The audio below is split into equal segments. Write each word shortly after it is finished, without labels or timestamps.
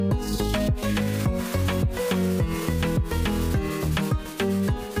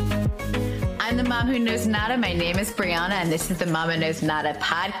I'm the mom who knows nada. My name is Brianna, and this is the Mama Knows Nada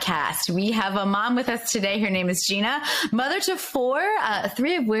podcast. We have a mom with us today. Her name is Gina, mother to four,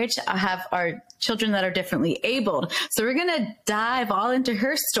 three of which are children that are differently abled. So we're going to dive all into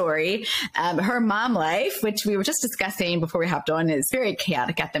her story, her mom life, which we were just discussing before we hopped on, is very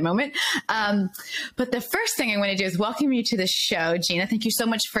chaotic at the moment. But the first thing I want to do is welcome you to the show. Gina, thank you so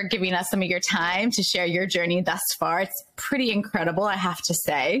much for giving us some of your time to share your journey thus far. It's pretty incredible, I have to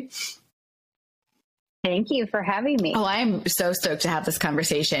say. Thank you for having me. Oh, I'm so stoked to have this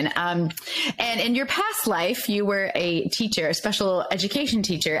conversation. And in your past life, you were a teacher, a special education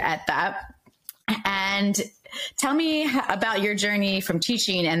teacher at that. And tell me about your journey from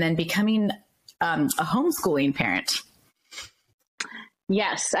teaching and then becoming a homeschooling parent.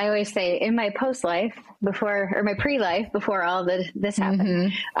 Yes, I always say in my post-life my pre-life, before all this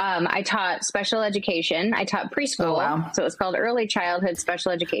happened, I taught special education. I taught preschool. Oh, wow. So it was called early childhood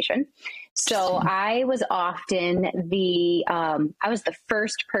special education. So I was often I was the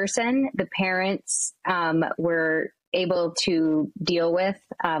first person the parents were able to deal with,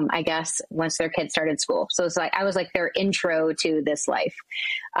 I guess, once their kids started school. So it's like, I was like their intro to this life.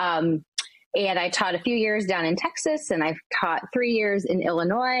 And I taught a few years down in Texas, and I've taught 3 years in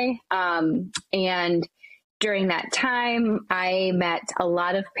Illinois. And during that time, I met a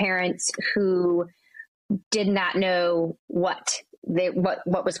lot of parents who did not know what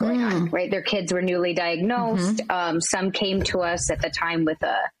was going on, right? Their kids were newly diagnosed. Some came to us at the time with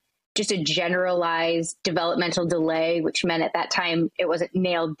just a generalized developmental delay, which meant at that time it wasn't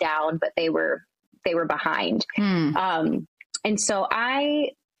nailed down, but they were behind. And so I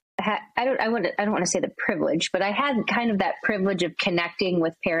don't want to say the privilege, but I had kind of that privilege of connecting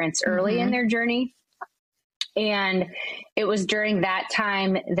with parents early in their journey. And it was during that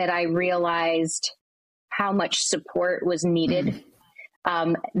time that I realized how much support was needed,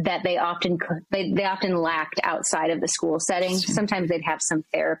 that they often lacked outside of the school setting. Sometimes they'd have some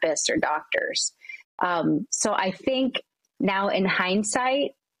therapists or doctors. So I think now in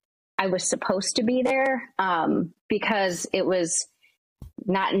hindsight, I was supposed to be there, because it was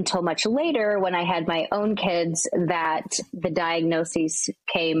not until much later when I had my own kids that the diagnoses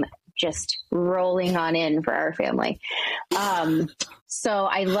came just rolling on in for our family. So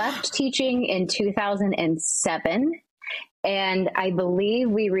I left teaching in 2007, and I believe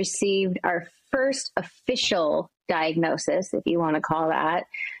we received our first official diagnosis, if you want to call that,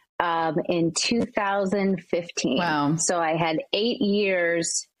 in 2015. Wow. So I had 8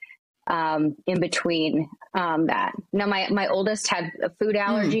 years in between that. Now, my oldest had a food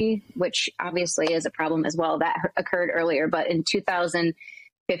allergy, which obviously is a problem as well. That occurred earlier. But in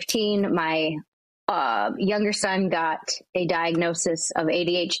 2015, my younger son got a diagnosis of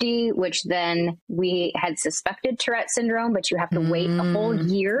ADHD, which then we had suspected Tourette syndrome, but you have to wait a whole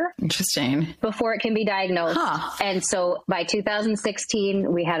year. Interesting. Before it can be diagnosed. And so by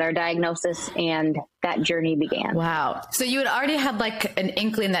 2016, we had our diagnosis, and that journey began. Wow. So you had already had like an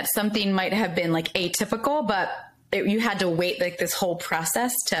inkling that something might have been like atypical, but you had to wait like this whole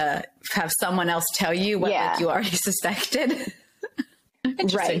process to have someone else tell you what like, you already suspected.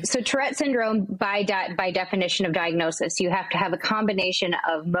 Right. So Tourette syndrome, by definition of diagnosis, you have to have a combination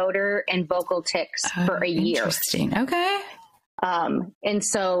of motor and vocal tics for a year. Interesting. Okay. And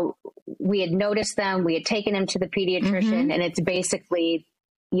so we had noticed them, we had taken him to the pediatrician, and it's basically,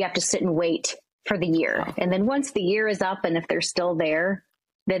 you have to sit and wait for the year. And then once the year is up, and if they're still there,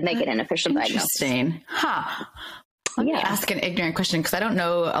 then they get an official diagnosis. Interesting. Let me ask an ignorant question, because I don't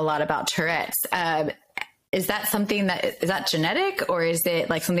know a lot about Tourette's. Is that something is that genetic, or is it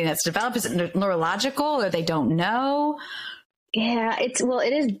like something that's developed? Is it neurological, or they don't know? Yeah, it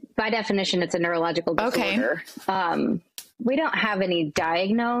is by definition, it's a neurological disorder. Okay. We don't have any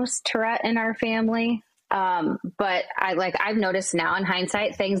diagnosed Tourette in our family. But I've noticed now in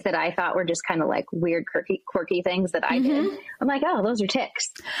hindsight, things that I thought were just kind of like weird, quirky things that I did. I'm like, oh, those are tics,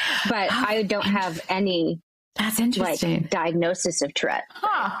 but I don't have any. That's interesting. Like diagnosis of Tourette.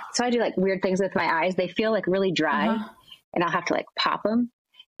 So I do like weird things with my eyes. They feel like really dry, and I'll have to like pop them.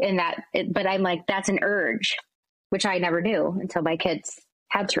 But I'm like, that's an urge, which I never knew until my kids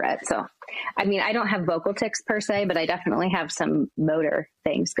had Tourette. So, I mean, I don't have vocal tics per se, but I definitely have some motor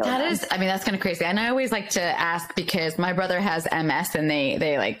things going on. That's kind of crazy. And I always like to ask, because my brother has MS, and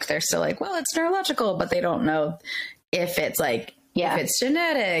they're still like, well, it's neurological, but they don't know if it's like, if it's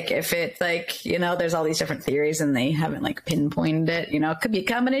genetic, if it's like, there's all these different theories, and they haven't like pinpointed it, it could be a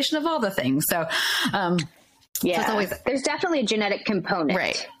combination of all the things. So, so it's always, there's definitely a genetic component.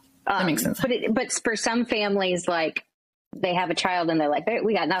 Right. That makes sense. But for some families, like they have a child and they're like,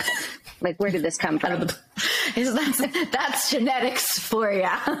 we got nothing. Like, where did this come from? That's genetics for you,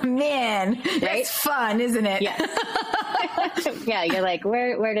 man. Right? It's fun, isn't it? Yeah. Yeah. You're like,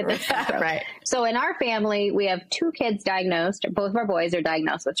 where did this come from? Right. So in our family, we have 2 kids diagnosed. Both of our boys are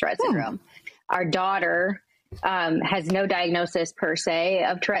diagnosed with Tourette syndrome. Our daughter has no diagnosis per se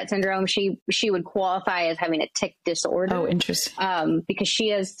of Tourette syndrome. She would qualify as having a tic disorder. Oh, interesting. Because she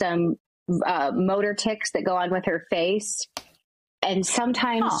has some motor tics that go on with her face. And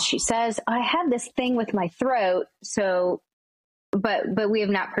sometimes she says, I have this thing with my throat. So, but we have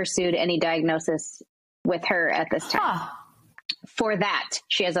not pursued any diagnosis with her at this time. For that,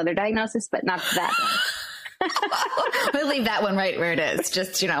 she has other diagnosis, but not that one. We'll leave that one right where it is.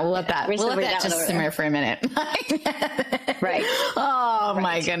 Just, we'll let that just simmer for a minute. Right. Oh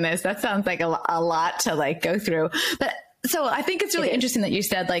my goodness. That sounds like a lot to like go through. But so I think it's really interesting that you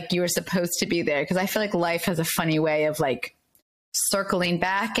said like you were supposed to be there, because I feel like life has a funny way of like circling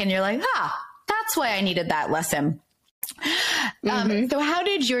back and you're like, that's why I needed that lesson. So how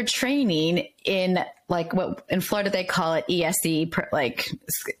did your training in like what in Florida they call it ESE, like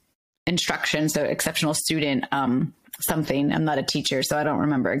instruction, so exceptional student something. I'm not a teacher, so I don't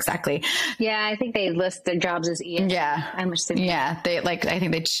remember exactly. Yeah, I think they list their jobs as ESE. Yeah, I'm assuming. Yeah, they like I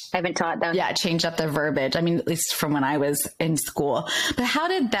think they I haven't taught them. Yeah, changed up the verbiage. I mean, at least from when I was in school. But how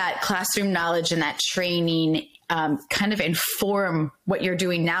did that classroom knowledge and that training kind of inform what you're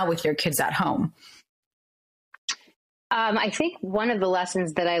doing now with your kids at home? I think one of the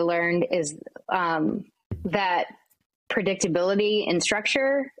lessons that I learned is that predictability and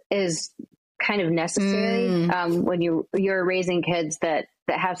structure is kind of necessary when you're raising kids that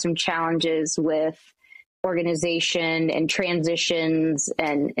have some challenges with organization and transitions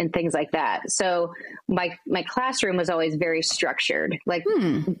and things like that. So my classroom was always very structured. Like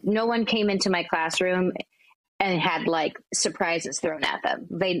no one came into my classroom and had like surprises thrown at them.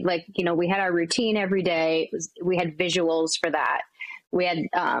 They like, we had our routine every day. We had visuals for that. We had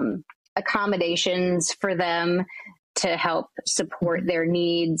accommodations for them to help support their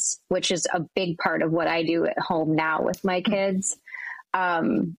needs, which is a big part of what I do at home now with my kids.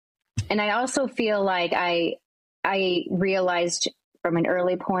 And I also feel like I realized from an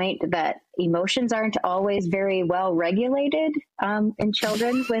early point that emotions aren't always very well regulated in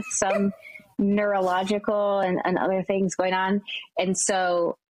children with some neurological and other things going on. And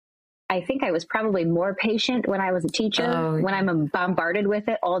so I think I was probably more patient when I was a teacher. When I'm bombarded with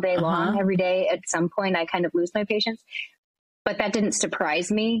it all day long, every day, at some point I kind of lose my patience. But that didn't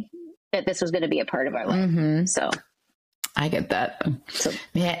surprise me that this was going to be a part of our life. So I get that. So,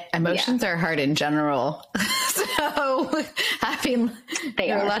 emotions are hard in general. So having being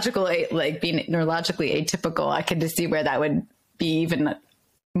neurologically atypical, I can just see where that would be even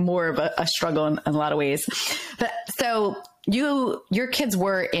more of a struggle in a lot of ways. But so your kids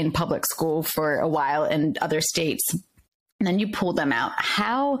were in public school for a while in other states, and then you pulled them out.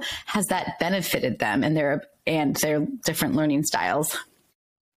 How has that benefited them and their different learning styles?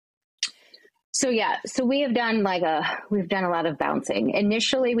 So we've done a lot of bouncing.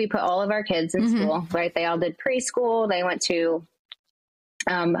 Initially, we put all of our kids in school, right? They all did preschool. They went to,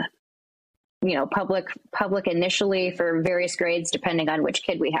 public initially for various grades, depending on which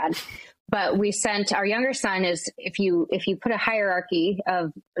kid we had. But we sent our younger son is, if you put a hierarchy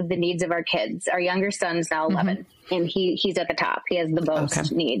of the needs of our kids, our younger son is now 11 and he's at the top. He has the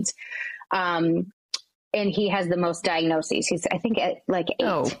most needs. And he has the most diagnoses. He's, I think, at like 8.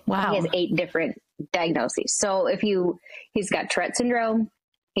 Oh, wow. He has 8 different diagnoses. So he's got Tourette syndrome,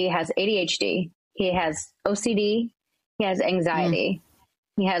 he has ADHD, he has OCD, he has anxiety,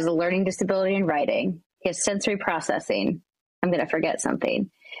 he has a learning disability in writing, he has sensory processing. I'm going to forget something.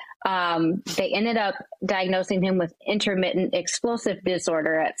 They ended up diagnosing him with intermittent explosive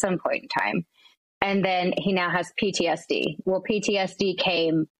disorder at some point in time. And then he now has PTSD. Well, PTSD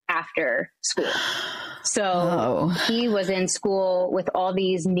came after school. So he was in school with all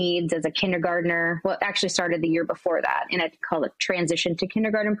these needs as a kindergartner. Well, it actually started the year before that, and it's called a transition to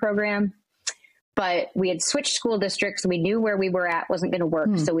kindergarten program. But we had switched school districts. We knew where we were at wasn't going to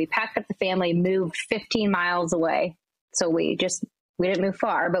work. So we packed up the family, moved 15 miles away. So we didn't move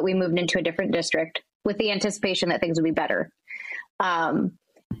far, but we moved into a different district with the anticipation that things would be better. And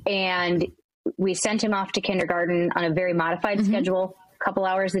we sent him off to kindergarten on a very modified schedule, a couple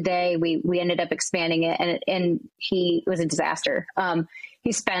hours a day. We ended up expanding it, and it was a disaster.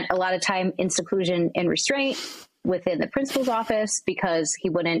 He spent a lot of time in seclusion and restraint within the principal's office because he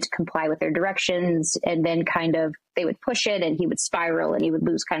wouldn't comply with their directions. And then they would push it and he would spiral and he would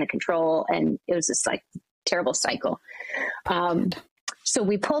lose kind of control. And it was this like terrible cycle. So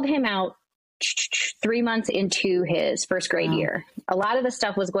we pulled him out 3 months into his first grade year. A lot of the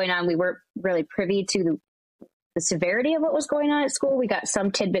stuff was going on. We weren't really privy to the severity of what was going on at school. We got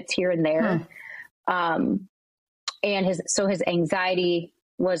some tidbits here and there. And his anxiety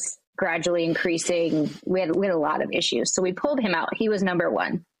was gradually increasing. We had a lot of issues. So we pulled him out. He was number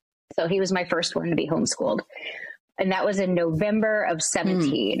one. So he was my first one to be homeschooled. And that was in November of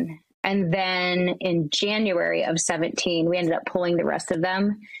 17. And then in January of 17, we ended up pulling the rest of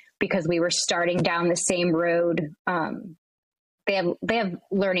them because we were starting down the same road. They have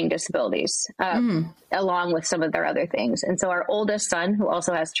learning disabilities along with some of their other things. And so our oldest son, who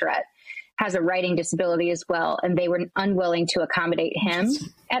also has Tourette, has a writing disability as well. And they were unwilling to accommodate him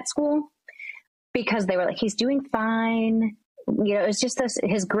at school because they were like, he's doing fine. You know, it's just this,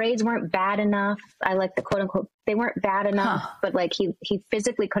 his grades weren't bad enough. I like the quote unquote, they weren't bad enough, but like he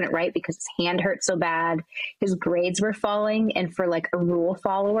physically couldn't write because his hand hurt so bad. His grades were falling. And for like a rule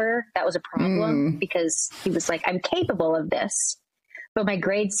follower, that was a problem because he was like, I'm capable of this, but my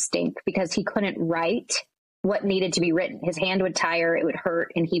grades stink because he couldn't write what needed to be written. His hand would tire, it would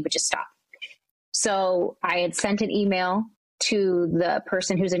hurt, and he would just stop. So I had sent an email to the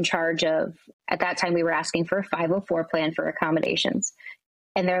person who's in charge of, at that time we were asking for a 504 plan for accommodations.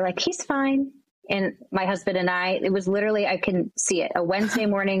 And they're like, he's fine. And my husband and I, it was literally, I can see it. A Wednesday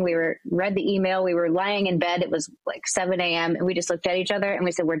morning, read the email. We were lying in bed. It was like 7 a.m. And we just looked at each other and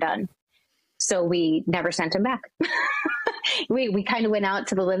we said, we're done. So we never sent him back. we kind of went out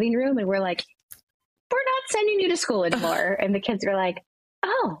to the living room and we're like, we're not sending you to school anymore. And the kids were like,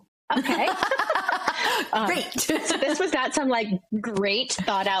 oh, okay. Great. So this was not some like great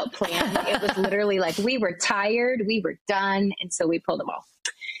thought out plan. It was literally like, we were tired, we were done. And so we pulled them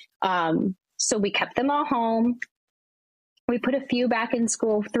all. So we kept them all home. We put a few back in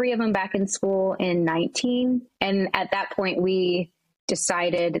school, 3 of them back in school in 19. And at that point we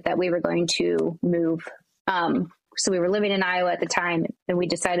decided that we were going to move. So we were living in Iowa at the time and we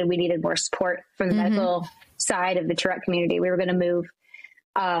decided we needed more support from the medical side of the Tourette community. We were going to move.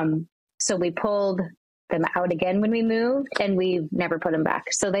 So we pulled them out again when we moved and we've never put them back.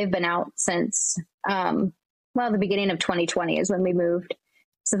 So they've been out since, the beginning of 2020 is when we moved.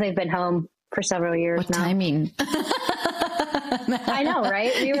 So they've been home for several years what now. Timing. I know,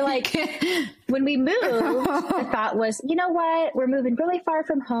 right? We were like, when we moved, the thought was, you know what? We're moving really far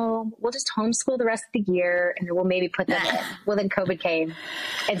from home. We'll just homeschool the rest of the year and then we'll maybe put them in. Well, then COVID came.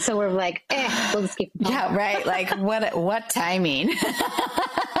 And so we're like, we'll just keep them home. Yeah, right. Like what timing?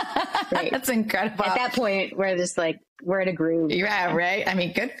 Right. That's incredible. At that point, we're just like, we're in a groove. Yeah, right. I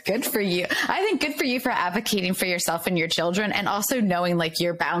mean, good for you. I think good for you for advocating for yourself and your children and also knowing like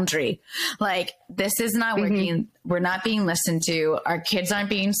your boundary. Like this is not working. We're not being listened to. Our kids aren't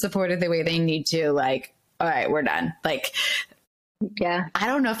being supported the way they need to. Like, all right, we're done. Like, yeah, I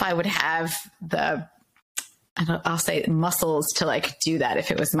don't know if I would have I'll say muscles to like do that. If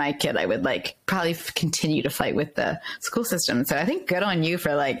it was my kid, I would like probably continue to fight with the school system. So I think good on you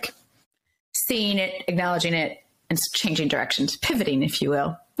for like seeing it, acknowledging it, and changing directions, pivoting, if you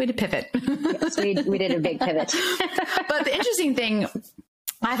will. Way to pivot. Yes, we did a big pivot. But the interesting thing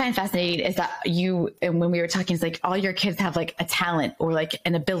I find fascinating is that and when we were talking, it's like all your kids have like a talent or like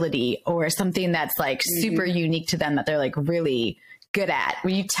an ability or something that's like super unique to them that they're like really good at.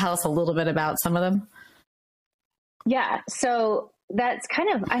 Will you tell us a little bit about some of them? Yeah. So that's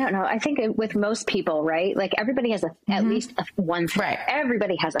kind of, I don't know. I think with most people, right? Like everybody has at least one thing. Right.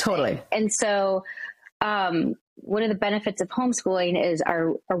 Everybody has a totally thing. And so, one of the benefits of homeschooling is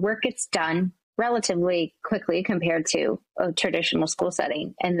our work gets done relatively quickly compared to a traditional school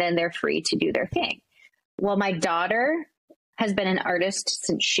setting. And then they're free to do their thing. Well, my daughter has been an artist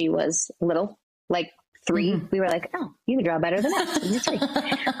since she was little, like 3. We were like, oh, you can draw better than us.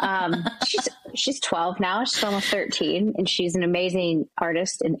 She's 12 now. She's almost 13 and she's an amazing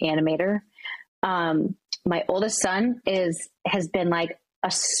artist and animator. My oldest son has been like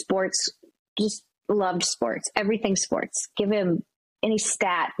a sports, just loved sports, everything sports. Give him any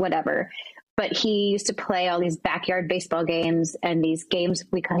stat, whatever. But he used to play all these backyard baseball games and these games,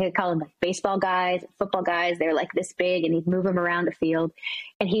 we call them like baseball guys, football guys. They're like this big and he'd move them around the field.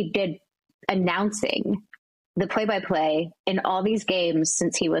 And he did announcing the play-by-play in all these games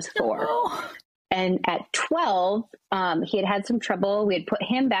since he was 4. And at 12, he had some trouble. We had put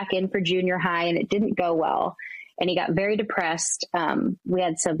him back in for junior high and it didn't go well. And he got very depressed. We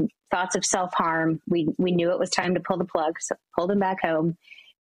had some thoughts of self-harm. We knew it was time to pull the plug, so pulled him back home.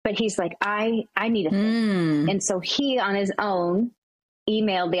 But he's like, I need a thing. And so he on his own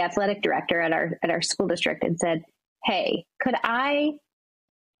emailed the athletic director at our school district and said, hey, could I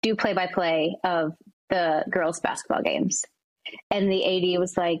do play-by-play of the girls' basketball games? And the AD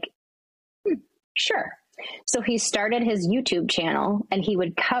was like, sure. So he started his YouTube channel and he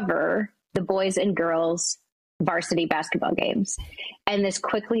would cover the boys and girls varsity basketball games. And this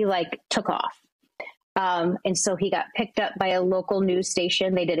quickly like took off. And so he got picked up by a local news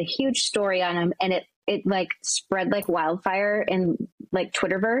station. They did a huge story on him, and it like spread like wildfire in like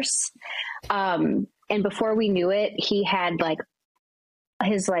Twitterverse. And before we knew it, he had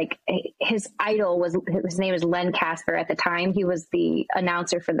his idol his name was Len Casper. At the time, he was the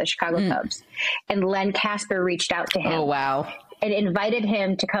announcer for the Chicago Cubs, and Len Casper reached out to him. Oh, wow. And invited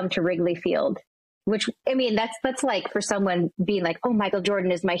him to come to Wrigley Field, which, I mean, that's like for someone being like, oh, Michael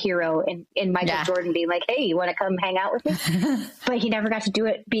Jordan is my hero. And Michael Jordan being like, hey, you want to come hang out with me? But he never got to do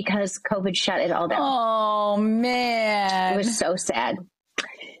it because COVID shut it all down. Oh, man. It was so sad.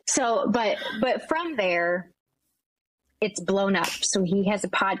 So, but from there, it's blown up. So he has a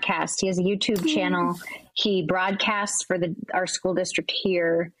podcast. He has a YouTube channel. He broadcasts for our school district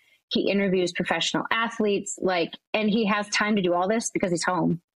here. He interviews professional athletes, and he has time to do all this because he's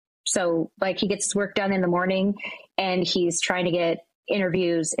home. So he gets his work done in the morning, and he's trying to get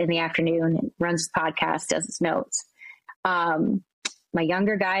interviews in the afternoon, and runs his podcast, does his notes. My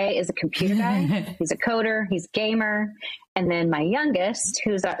younger guy is a computer guy. He's a coder. He's a gamer. And then my youngest,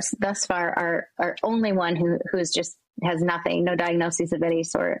 who's thus far our only one who's just has nothing, no diagnoses of any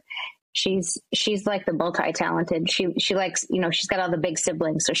sort. She's like the multi-talented. She likes, she's got all the big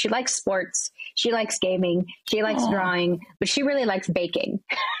siblings. So she likes sports. She likes gaming. She likes drawing, but she really likes baking.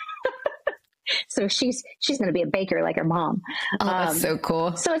 So she's going to be a baker like her mom. Oh, that's so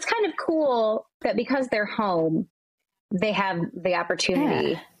cool. So it's kind of cool that because they're home, they have the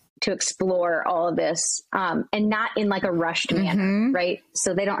opportunity to explore all of this, and not in like a rushed manner, right?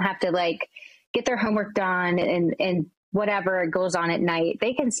 So they don't have to get their homework done and whatever goes on at night.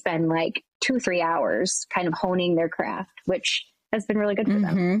 They can spend 2-3 hours kind of honing their craft, which has been really good for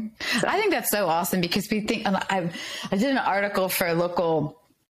them. So. I think that's so awesome because we think I did an article for a local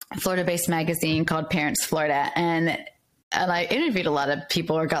Florida-based magazine called Parents Florida, and I interviewed a lot of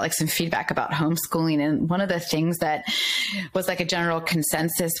people or got some feedback about homeschooling. And one of the things that was a general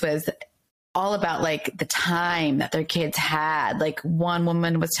consensus was all about the time that their kids had. One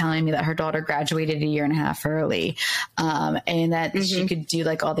woman was telling me that her daughter graduated a year and a half early, and that she could do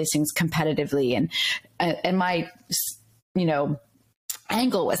all these things competitively. And my,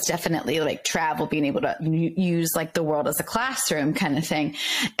 angle was definitely travel, being able to use the world as a classroom kind of thing.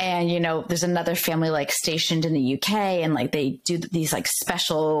 And, there's another family stationed in the UK, and they do these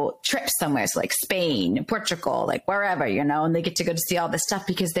special trips somewhere. So Spain, Portugal, wherever, and they get to go to see all this stuff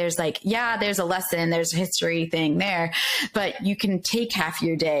because there's there's a lesson, there's a history thing there, but you can take half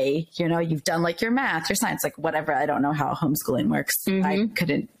your day, you've done your math or science, whatever. I don't know how homeschooling works. I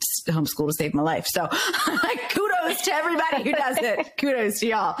couldn't homeschool to save my life. So kudos to everybody who does it. Kudos to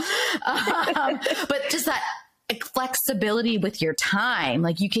y'all. But just that flexibility with your time,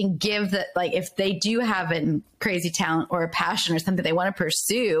 you can give that, if they do have a crazy talent or a passion or something they want to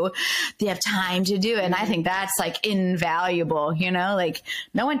pursue, they have time to do it. And I think that's invaluable,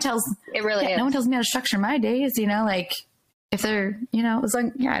 no one tells, it really is. No one tells me how to structure my days, if they're, it's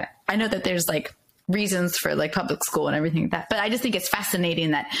I know that there's reasons for public school and everything like that, but I just think it's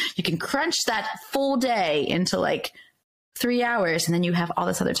fascinating that you can crunch that full day into 3 hours, and then you have all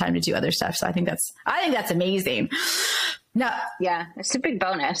this other time to do other stuff. So I think that's amazing. No, yeah, it's a big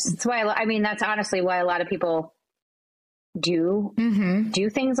bonus. That's why that's honestly why a lot of people do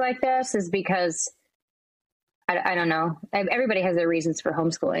things like this, is because I don't know. Everybody has their reasons for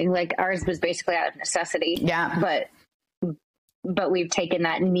homeschooling. Ours was basically out of necessity. Yeah, but we've taken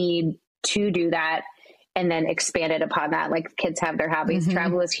that need to do that and then expanded upon that. Kids have their hobbies.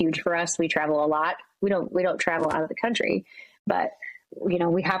 Travel is huge for us. We travel a lot. We don't travel out of the country, but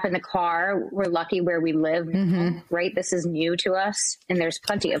we hop in the car. We're lucky where we live, right? This is new to us, and there's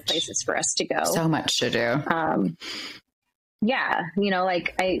plenty of places for us to go. So much to do. Yeah.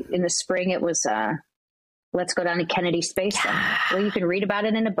 In the spring it was, let's go down to Kennedy Space Center. Well, you can read about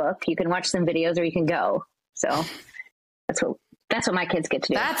it in a book. You can watch some videos, or you can go. So that's what my kids get to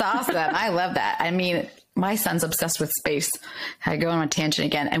do. That's awesome. I love that. I mean, my son's obsessed with space. I go on a tangent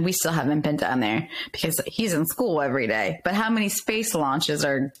again, and we still haven't been down there because he's in school every day. But how many space launches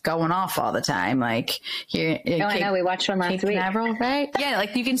are going off all the time? Here, I know. We watched one last week. Canaveral, right? Yeah,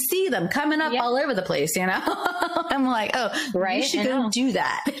 you can see them coming up all over the place. I'm right. You should go do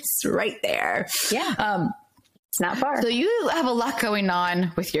that. It's right there. Yeah. It's not far. So you have a lot going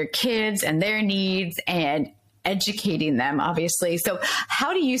on with your kids and their needs and educating them, obviously. So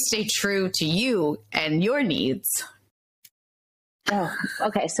how do you stay true to you and your needs? Oh,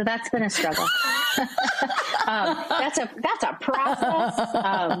 okay. So that's been a struggle. That's a process.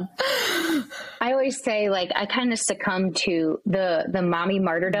 I always say I kind of succumbed to the mommy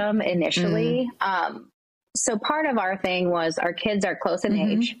martyrdom initially. so part of our thing was our kids are close in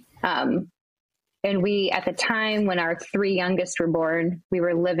age. And we, at the time when our 3 youngest were born, we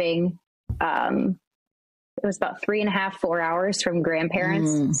were living, it was about 3.5, 4 hours from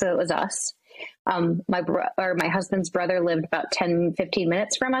grandparents. So it was us. My husband's brother lived about 10, 15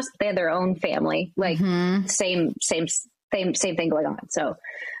 minutes from us. They had their own family, like same thing going on. So,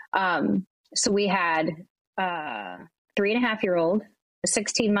 so we had, 3.5-year-old, a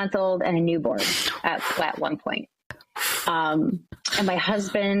 16-month-old, and a newborn at one point. And my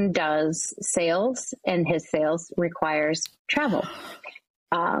husband does sales, and his sales requires travel.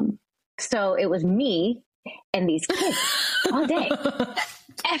 So it was me and these kids all day,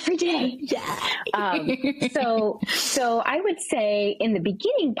 every day. Yeah. So I would say in the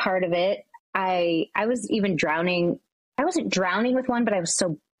beginning part of it, I was even drowning. I wasn't drowning with one, but I was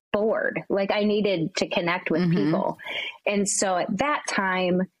so bored. Like I needed to connect with people. And so at that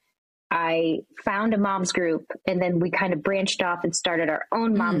time, I found a mom's group, and then we kind of branched off and started our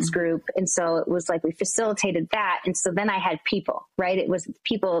own mom's group. And so it was like we facilitated that. And so then I had people, right? It was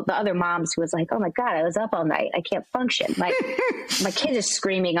people, the other moms who was like, oh my God, I was up all night. I can't function. Like my kid is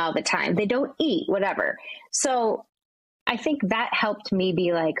screaming all the time. They don't eat, whatever. So I think that helped me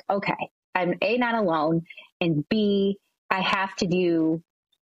be like, okay, I'm A, not alone, and B, I have to do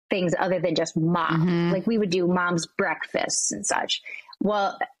things other than just mom. Like we would do mom's breakfasts and such.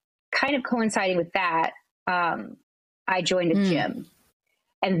 Well, kind of coinciding with that, I joined a gym,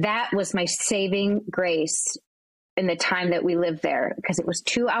 and that was my saving grace in the time that we lived there, because it was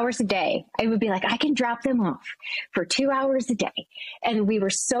 2 hours a day. I would be like, I can drop them off for 2 hours a day. And we were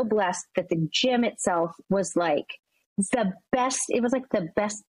so blessed that the gym itself was like the best. It was like the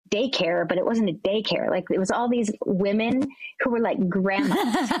best daycare, but it wasn't a daycare. Like it was all these women who were like grandmas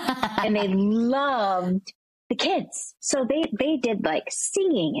and they loved the kids. So they did like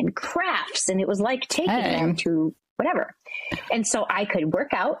singing and crafts, and it was like taking them to whatever. And so I could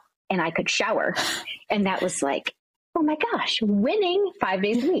work out and I could shower. And that was like, oh my gosh, winning 5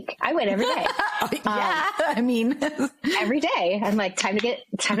 days a week. I win every day. I mean, every day. I'm like, time to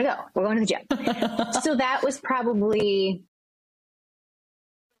go. We're going to the gym. So that was probably,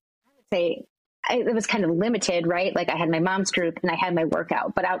 I would say, it was kind of limited, right? Like I had my mom's group and I had my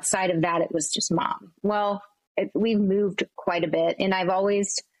workout, but outside of that, it was just mom. Well, we've moved quite a bit, and I've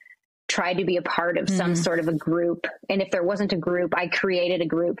always tried to be a part of some sort of a group. And if there wasn't a group, I created a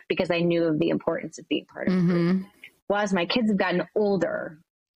group because I knew of the importance of being part of a group. Well, as my kids have gotten older,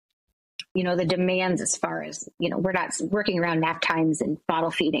 you know, the demands as far as, you know, we're not working around nap times and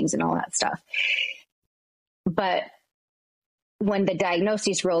bottle feedings and all that stuff. But when the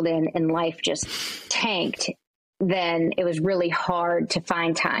diagnoses rolled in and life just tanked, then it was really hard to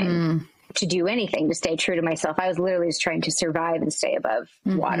find time to do anything, to stay true to myself. I was literally just trying to survive and stay above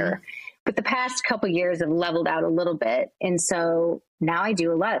water. But the past couple of years have leveled out a little bit. And so now I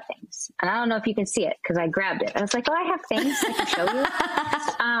do a lot of things. And I don't know if you can see it because I grabbed it. I was like, oh, I have things I can show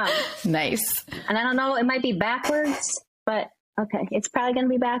you. Nice. And I don't know, it might be backwards, but okay, it's probably going to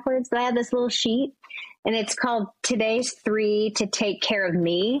be backwards. But I have this little sheet, and it's called Today's 3 to Take Care of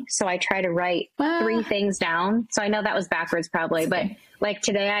Me. So I try to write 3 things down. So I know that was backwards probably, but like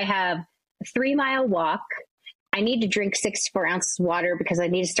today I have a 3-mile walk. I need to drink 64 ounces of water because I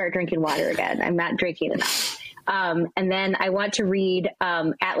need to start drinking water again. I'm not drinking enough. And then I want to read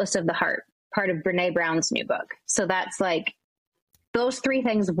Atlas of the Heart, part of Brene Brown's new book. So that's like, those 3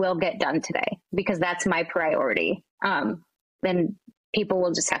 things will get done today because that's my priority. Then people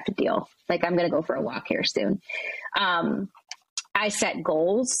will just have to deal. Like I'm going to go for a walk here soon. I set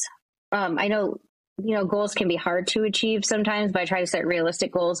goals. I know, you know, goals can be hard to achieve sometimes, but I try to set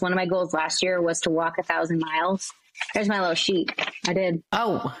realistic goals. One of my goals last year was to walk 1,000 miles. There's my little sheet. I did.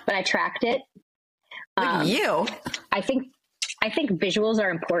 Oh, but I tracked it. Look at you. I think visuals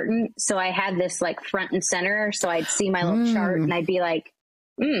are important. So I had this like front and center. So I'd see my little chart and I'd be like,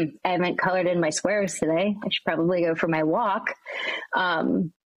 I haven't colored in my squares today. I should probably go for my walk.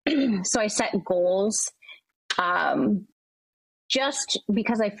 So I set goals. Just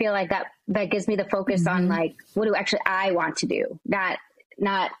because I feel like that gives me the focus on like, what do actually I want to do? Not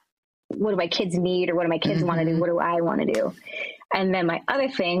what do my kids need or what do my kids want to do? What do I want to do? And then my other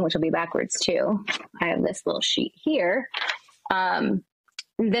thing, which will be backwards too, I have this little sheet here.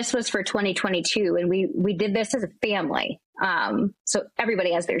 This was for 2022 and we did this as a family. So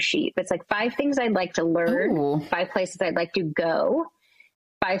everybody has their sheet, but it's like 5 things I'd like to learn, 5 places I'd like to go,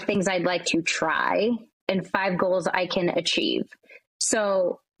 5 things I'd like to try, and 5 goals I can achieve.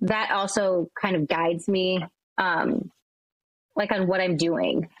 So that also kind of guides me, like on what I'm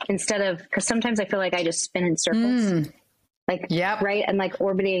doing instead of, because sometimes I feel like I just spin in circles. Like, Yep. right. And like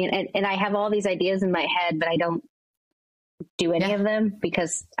orbiting and I have all these ideas in my head, but I don't do any of them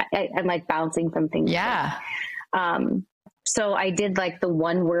because I'm like bouncing from things. Yeah. So I did like the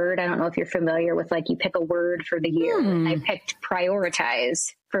one word. I don't know if you're familiar with like you pick a word for the year. And I picked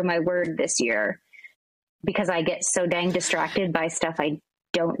prioritize for my word this year because I get so dang distracted by stuff I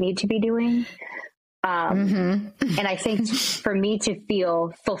don't need to be doing. And I think for me to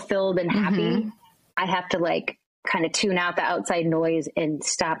feel fulfilled and happy, I have to like kind of tune out the outside noise and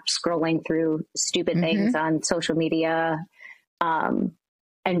stop scrolling through stupid things on social media, and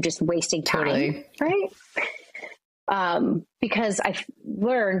just wasting time. Totally. Right. Because I've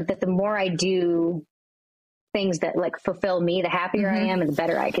learned that the more I do things that like fulfill me, the happier I am and the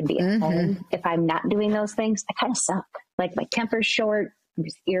better I can be at home. If I'm not doing those things, I kind of suck. Like my temper's short, I'm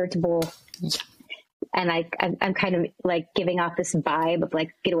just irritable. And I'm kind of like giving off this vibe of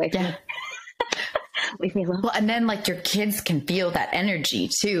like, get away from me. Leave me alone. Well, and then like your kids can feel that energy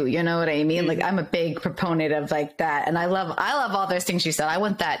too. You know what I mean? Like I'm a big proponent of like that. And I love all those things you said. I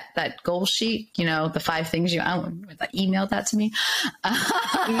want that goal sheet, you know, the 5 things email that to me.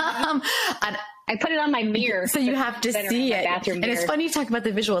 And I put it on my mirror. So you have to see it. And it's funny to talk about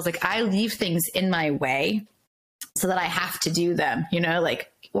the visuals. Like I leave things in my way so that I have to do them, you know,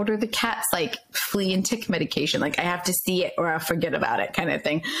 like order the cat's like flea and tick medication. Like I have to see it or I'll forget about it kind of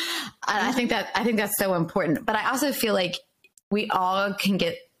thing. And I think that's so important. But I also feel like we all can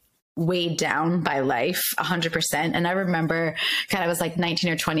get weighed down by life 100%. And I remember I was like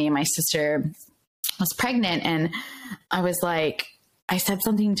 19 or 20 and my sister was pregnant and I said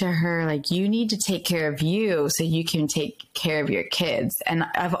something to her, like, you need to take care of you so you can take care of your kids. And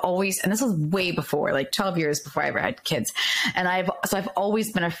I've always, and this was way before, like 12 years before I ever had kids. And I've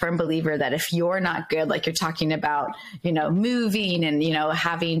always been a firm believer that if you're not good, like you're talking about, you know, moving and, you know,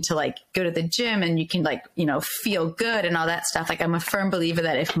 having to like go to the gym and you can like, you know, feel good and all that stuff. Like I'm a firm believer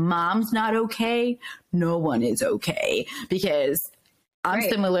that if mom's not okay, no one is okay, because I'm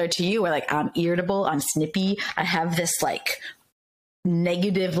similar to you where like I'm irritable, I'm snippy. I have this like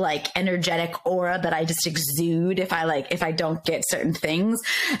negative, like energetic aura that I just exude if I don't get certain things.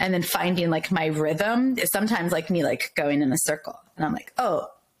 And then finding like my rhythm is sometimes like me like going in a circle and I'm like, oh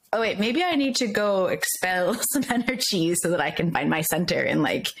wait, maybe I need to go expel some energy so that I can find my center and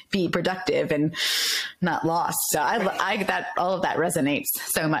like be productive and not lost. So I that all of that resonates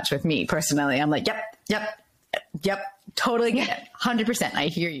so much with me personally. I'm like, yep, totally get it. 100%. I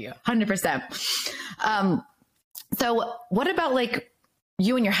hear you 100%. So what about like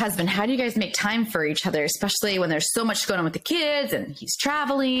you and your husband? How do you guys make time for each other, especially when there's so much going on with the kids and he's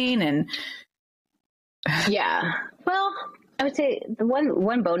traveling and... Yeah. Well, I would say the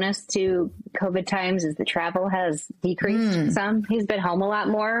one bonus to COVID times is the travel has decreased some. He's been home a lot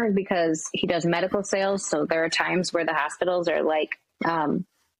more because he does medical sales. So there are times where the hospitals are like,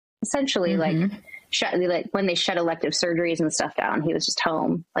 essentially like when they shut elective surgeries and stuff down, he was just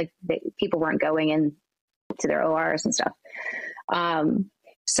home. Like people weren't going in to their ORs and stuff.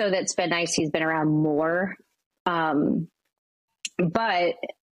 So that's been nice. He's been around more. But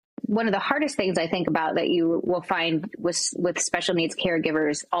one of the hardest things I think about that you will find with special needs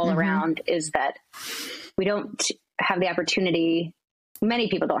caregivers all around is that we don't have the opportunity. Many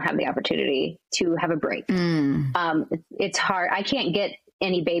people don't have the opportunity to have a break. It's hard. I can't get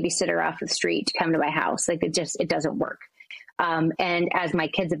any babysitter off the street to come to my house. Like it doesn't work. And as my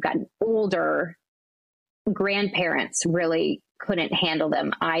kids have gotten older, grandparents really couldn't handle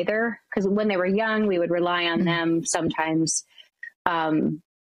them either. Because when they were young, we would rely on them sometimes.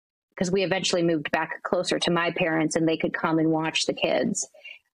 Because we eventually moved back closer to my parents and they could come and watch the kids.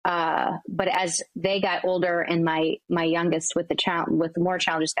 But as they got older and my youngest with more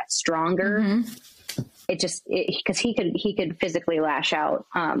challenges got stronger, because he could physically lash out.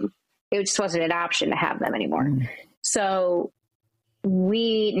 It just wasn't an option to have them anymore. So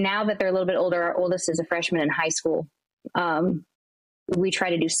now that they're a little bit older, our oldest is a freshman in high school. We try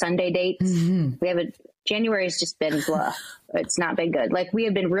to do Sunday dates. January has just been blah. It's not been good. Like we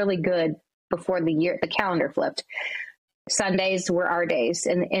had been really good before the calendar flipped. Sundays were our days.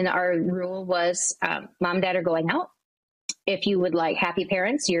 And our rule was, mom and dad are going out. If you would like happy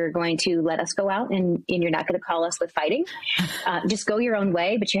parents, you're going to let us go out and you're not going to call us with fighting. Just go your own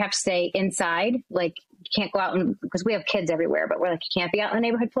way, but you have to stay inside. Like you can't go out because we have kids everywhere, but we're like, you can't be out in the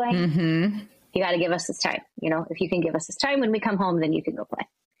neighborhood playing. You got to give us this time. You know, if you can give us this time when we come home, then you can go play.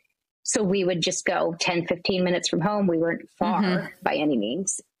 So we would just go 10, 15 minutes from home. We weren't far by any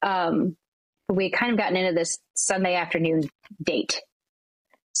means. We had kind of gotten into this Sunday afternoon date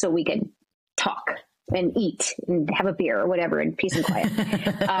so we could talk and eat and have a beer or whatever in peace and quiet.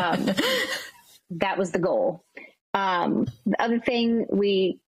 That was the goal. The other thing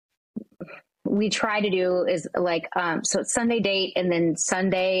we try to do is like, so it's Sunday date, and then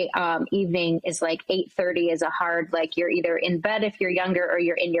Sunday evening is like 8:30 is a hard, like you're either in bed if you're younger or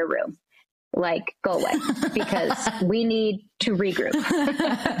you're in your room. Like, go away because we need to regroup.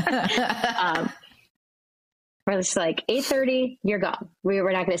 Or it's like 8:30, you're gone.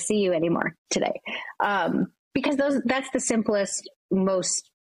 We're not going to see you anymore today. Because that's the simplest, most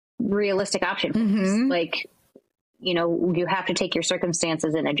realistic option. Mm-hmm. Like, you know, you have to take your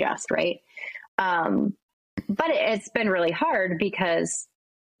circumstances and adjust, right? But it's been really hard because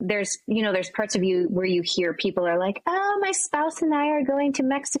there's parts of you where you hear people are like, oh, my spouse and I are going to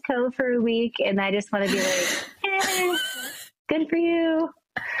Mexico for a week. And I just want to be like, good for you.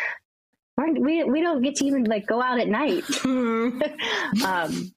 We don't get to even like go out at night.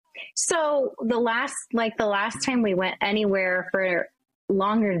 So the last time we went anywhere for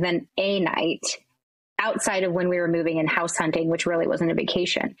longer than a night, outside of when we were moving and house hunting, which really wasn't a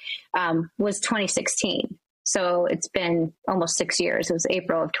vacation, was 2016. So it's been almost 6 years. It was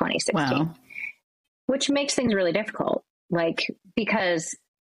April of 2016, wow. Which makes things really difficult. Like, because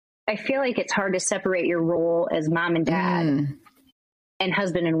I feel like it's hard to separate your role as mom and dad and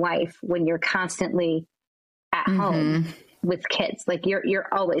husband and wife when you're constantly at home with kids. Like you're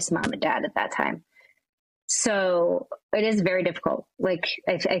always mom and dad at that time. So it is very difficult. Like,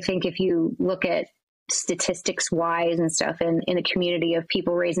 I think if you look at statistics wise and stuff in a community of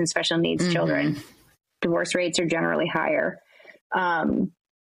people raising special needs children, divorce rates are generally higher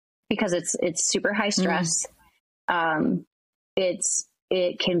because it's super high stress.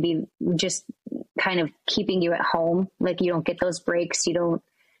 It can be just kind of keeping you at home. Like you don't get those breaks. You don't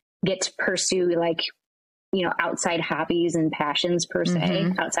get to pursue like, you know, outside hobbies and passions per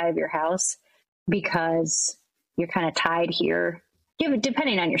se outside of your house because you're kind of tied here.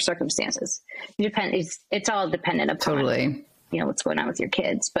 Depending on your circumstances, it's all dependent upon totally, you know, what's going on with your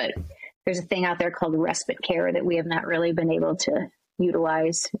kids. But there's a thing out there called respite care that we have not really been able to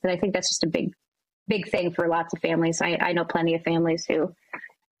utilize. And I think that's just a big thing for lots of families. I know plenty of families who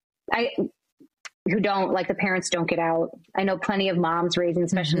don't, like, the parents don't get out. I know plenty of moms raising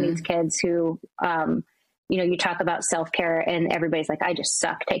special needs kids who, you know, you talk about self-care and everybody's like, I just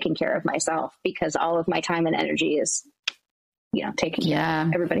suck taking care of myself because all of my time and energy is, you know, taking care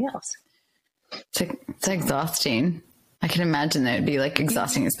of everybody else. It's exhausting. I can imagine that it'd be like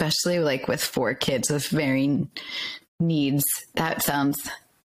exhausting, especially like with 4 kids with varying needs. That sounds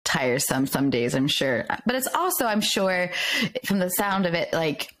tiresome some days, I'm sure. But it's also, I'm sure from the sound of it,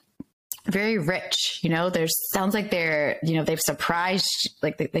 like very rich, you know, sounds like they're, you know, they've surprised,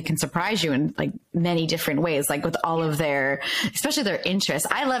 like they can surprise you in like many different ways, like with all of their, especially their interests.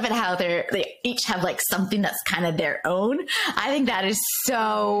 I love it how they each have like something that's kind of their own. I think that is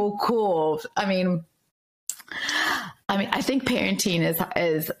so cool. I mean, I think parenting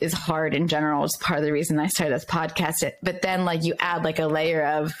is hard in general. It's part of the reason I started this podcast. But then like you add like a layer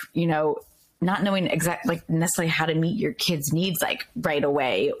of, you know, not knowing exactly like necessarily how to meet your kids' needs like right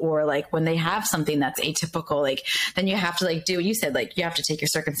away, or like when they have something that's atypical, like then you have to like do what you said, like you have to take your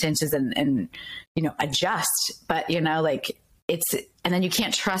circumstances and you know, adjust. But you know, like and then you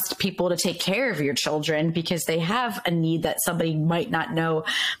can't trust people to take care of your children because they have a need that somebody might not know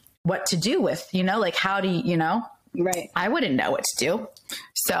what to do with, you know, like how do you know? Right. I wouldn't know what to do.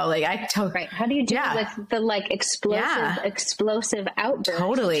 So like right. How do you deal with the like explosive outburst?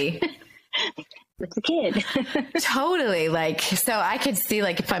 Totally. With the kid. Totally. Like, so I could see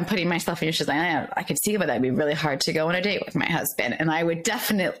like, if I'm putting myself in your shoes, I could see why that'd be really hard to go on a date with my husband. And I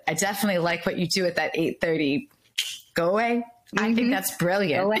definitely like what you do at that 8:30. Go away. I think that's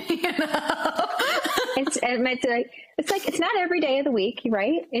brilliant. Go away. You know? It's not every day of the week,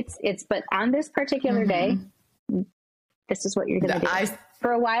 right? But on this particular day, this is what you're going to do.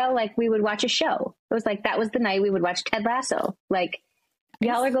 For a while, like we would watch a show. It was like, that was the night we would watch Ted Lasso. Like,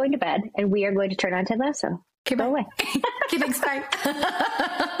 y'all are going to bed and we are going to turn on Ted Lasso. Go away. Thanks, bye.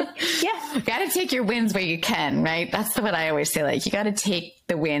 Yeah. You got to take your wins where you can, right? That's what I always say. Like, you got to take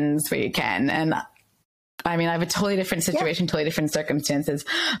the wins where you can. And I mean, I have a totally different situation, totally different circumstances.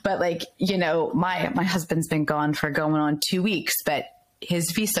 But like, you know, my husband's been gone for going on 2 weeks, but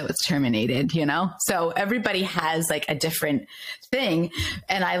his visa was terminated, you know? So everybody has like a different thing.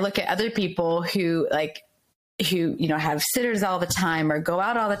 And I look at other people who, you know, have sitters all the time or go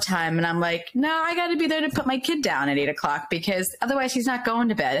out all the time. And I'm like, no, I got to be there to put my kid down at 8 o'clock because otherwise he's not going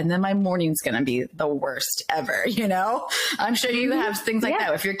to bed. And then my morning's going to be the worst ever. You know, I'm sure you have things like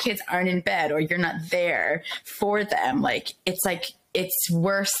that. If your kids aren't in bed or you're not there for them, like, it's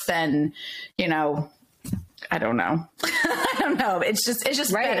worse than, you know, I don't know. It's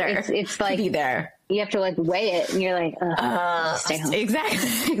just right. better. It's like to be there. you have to like weigh it, and you're like, stay home.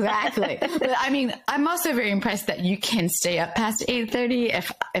 Exactly. But I mean, I'm also very impressed that you can stay up past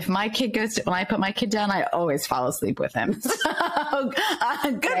 8:30. If my kid when I put my kid down, I always fall asleep with him. So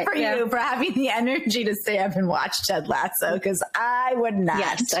good for you for having the energy to stay up and watch Ted Lasso, because I would not.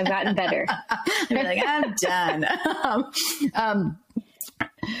 Yes, I've gotten better. I'm like, I'm done.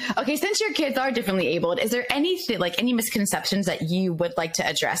 Okay, since your kids are differently abled, is there anything, like any misconceptions that you would like to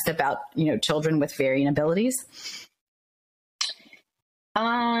address about, children with varying abilities?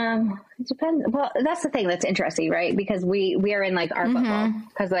 It depends. Well, that's the thing that's interesting, right? Because we are in like our bubble.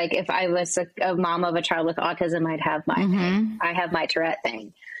 Because like if I was a mom of a child with autism, I'd have my thing. I have my Tourette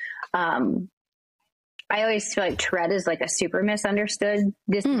thing. I always feel like Tourette is like a super misunderstood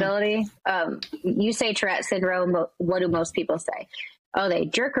disability. You say Tourette syndrome, what do most people say? Oh, they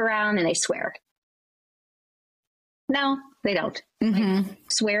jerk around and they swear. No, they don't. Like,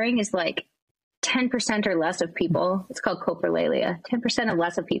 swearing is like 10% or less of people. It's called coprolalia. 10% or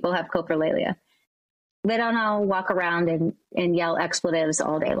less of people have coprolalia. They don't all walk around and yell expletives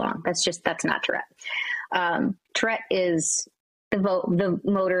all day long. That's not Tourette. Tourette is the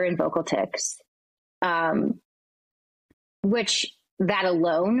motor and vocal tics, which that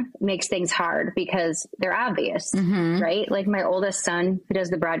alone makes things hard because they're obvious, right? Like my oldest son who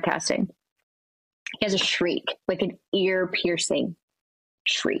does the broadcasting, he has a shriek, like an ear piercing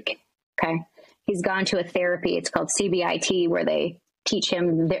shriek. Okay. He's gone to a therapy. It's called CBIT, where they teach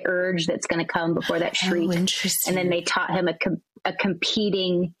him the urge that's going to come before that shriek. Oh, interesting. And then they taught him a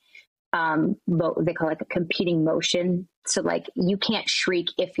competing, they call it a competing motion. So like you can't shriek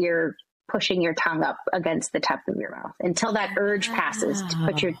if you're pushing your tongue up against the top of your mouth until that urge passes to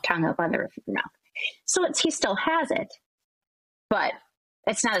put your tongue up on the roof of your mouth. So he still has it, but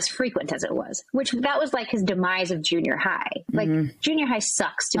it's not as frequent as it was, that was like his demise of junior high. Like junior high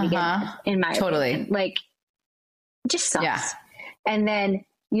sucks to begin with, in my opinion. Like it just sucks. Yeah. And then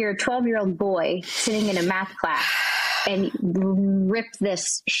you're a 12-year-old boy sitting in a math class and rip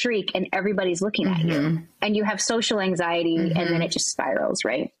this shriek and everybody's looking at you and you have social anxiety and then it just spirals.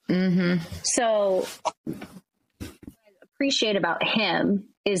 Right. So what I appreciate about him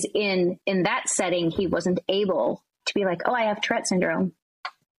is in that setting, he wasn't able to be like, oh, I have Tourette syndrome.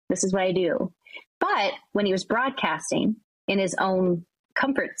 This is what I do. But when he was broadcasting in his own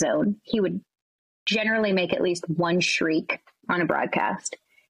comfort zone, he would generally make at least one shriek on a broadcast.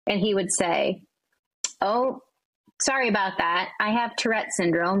 And he would say, oh, sorry about that. I have Tourette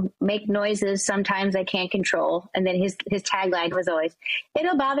syndrome, make noises sometimes I can't control. And then his tagline was always,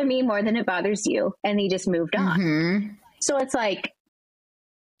 it'll bother me more than it bothers you. And he just moved on. So it's like,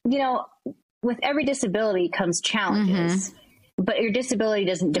 with every disability comes challenges, but your disability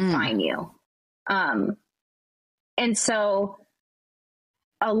doesn't define you. And so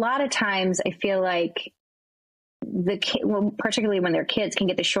a lot of times I feel like particularly when they're kids, can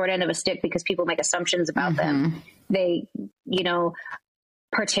get the short end of a stick because people make assumptions about them. They,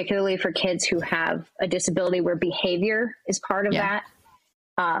 particularly for kids who have a disability where behavior is part of that,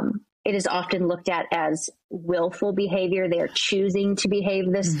 it is often looked at as willful behavior. They are choosing to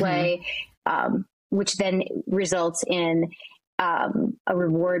behave this way, which then results in a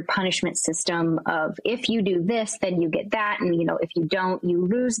reward punishment system of, if you do this, then you get that. And, if you don't, you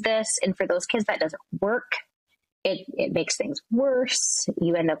lose this. And for those kids, that doesn't work. It makes things worse.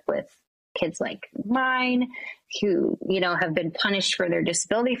 You end up with kids like mine who, have been punished for their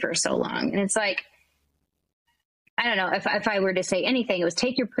disability for so long. And it's like, I don't know, if I were to say anything, it was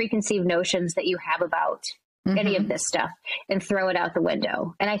take your preconceived notions that you have about any of this stuff and throw it out the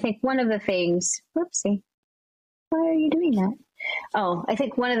window. And I think one of the things, whoopsie, why are you doing that? Oh, I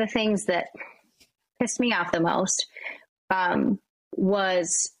think one of the things that pissed me off the most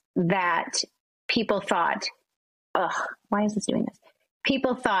was that people thought, why is this doing this?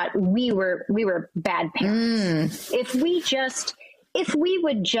 People thought we were bad parents. If we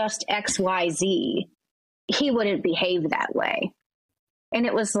would just XYZ, he wouldn't behave that way. And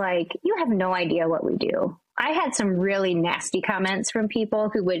it was like, you have no idea what we do. I had some really nasty comments from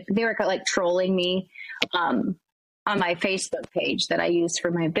people they were like trolling me on my Facebook page that I use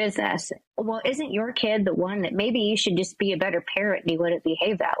for my business. Well, isn't your kid the one that maybe you should just be a better parent and he wouldn't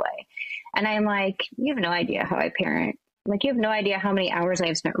behave that way? And I'm like, you have no idea how I parent. Like, you have no idea how many hours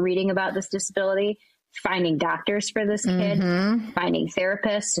I've spent reading about this disability, finding doctors for this kid, finding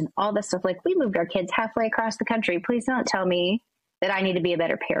therapists and all this stuff. Like, we moved our kids halfway across the country. Please don't tell me that I need to be a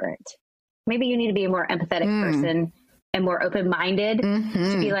better parent. Maybe you need to be a more empathetic person and more open-minded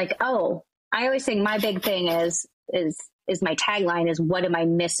to be like, oh, I always think my big thing is my tagline is, what am I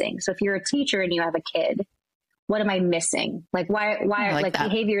missing? So if you're a teacher and you have a kid, what am I missing? Like like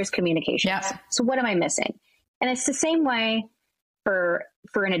behavior is communication. Yeah. So what am I missing? And it's the same way for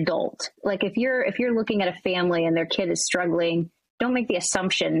an adult. Like if you're looking at a family and their kid is struggling, don't make the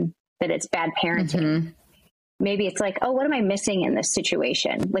assumption that it's bad parenting. Mm-hmm. Maybe it's like, oh, what am I missing in this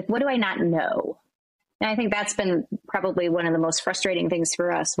situation? Like, what do I not know? And I think that's been probably one of the most frustrating things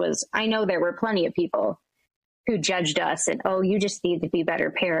for us was I know there were plenty of people who judged us and, oh, you just need to be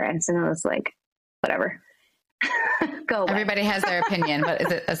better parents. And I was like, whatever. Go away. Everybody has their opinion, but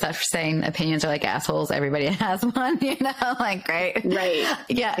is that for saying opinions are like assholes? Everybody has one, like, right.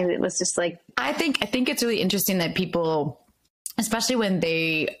 Yeah. And it was just like, I think it's really interesting that people, especially when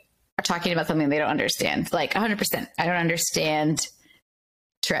they are talking about something they don't understand, like 100%, I don't understand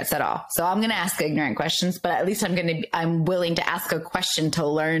Tourette's at all. So I'm going to ask ignorant questions, but at least I'm willing to ask a question to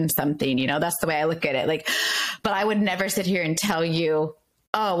learn something, that's the way I look at it. Like, but I would never sit here and tell you,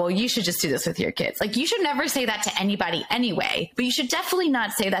 oh, well, you should just do this with your kids. Like, you should never say that to anybody anyway, but you should definitely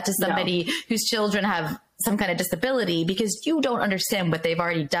not say that to somebody whose children have some kind of disability because you don't understand what they've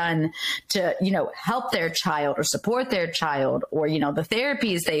already done to, help their child or support their child or, the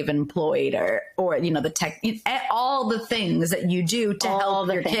therapies they've employed or, the tech, all the things that you do to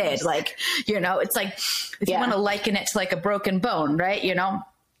help your kid. Like, it's like, if you want to liken it to like a broken bone, right?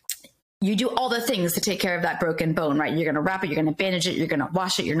 You do all the things to take care of that broken bone, right? You're going to wrap it, you're going to bandage it, you're going to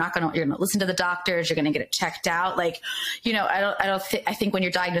wash it, you're going to listen to the doctors, you're going to get it checked out. Like, I think when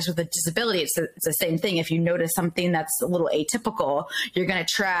you're diagnosed with a disability, it's the same thing. If you notice something that's a little atypical, you're going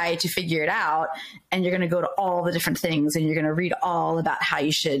to try to figure it out and you're going to go to all the different things and you're going to read all about how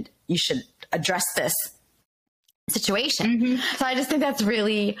you should address this situation. Mm-hmm. So I just think that's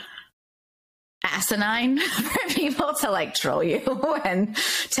really asinine for people to like troll you and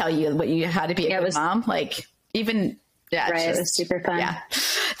tell you how to be a good mom. Like even, right. It was super fun. Yeah.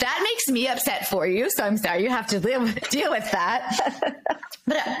 That makes me upset for you. So I'm sorry you have to deal with that.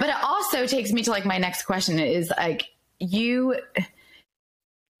 but it also takes me to like my next question is like, you've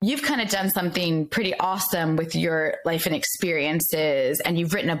kind of done something pretty awesome with your life and experiences, and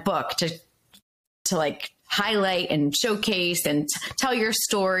you've written a book to like highlight and showcase and tell your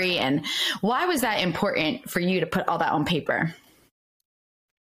story. And why was that important for you to put all that on paper?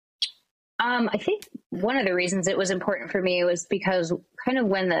 I think one of the reasons it was important for me was because kind of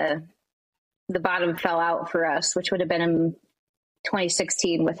when the bottom fell out for us, which would have been in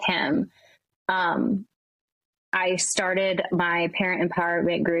 2016 with him, I started my parent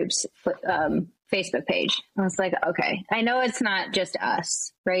empowerment group's Facebook page. I was like, okay, I know it's not just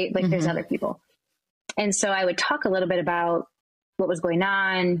us, right? Like there's other people. And so I would talk a little bit about what was going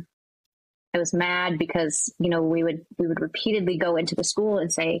on. I was mad because, we would repeatedly go into the school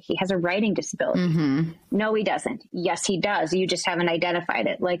and say, he has a writing disability. Mm-hmm. No, he doesn't. Yes, he does. You just haven't identified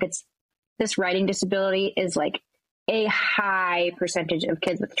it. Like this writing disability is like a high percentage of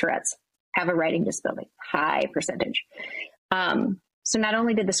kids with Tourette's have a writing disability, high percentage. So not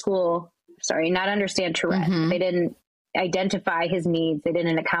only did the school, not understand Tourette's, they didn't identify his needs. They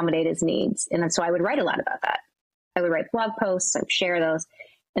didn't accommodate his needs. And then, so I would write a lot about that. I would write blog posts, I would share those.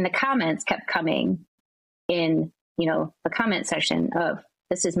 And the comments kept coming in, the comment section of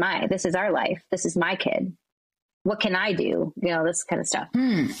this is our life. This is my kid. What can I do? This kind of stuff.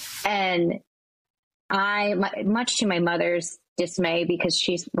 And much to my mother's dismay, because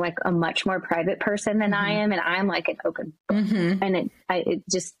she's like a much more private person than I am. And I'm like an open book. And it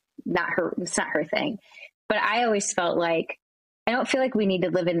just it's not her thing. But I always felt like, I don't feel like we need to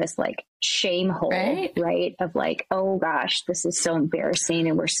live in this like shame hole, right? Of like, oh gosh, this is so embarrassing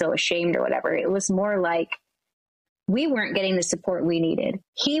and we're so ashamed or whatever. It was more like we weren't getting the support we needed.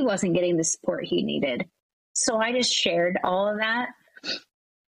 He wasn't getting the support he needed. So I just shared all of that.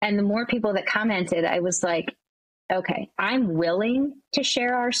 And the more people that commented, I was like, okay, I'm willing to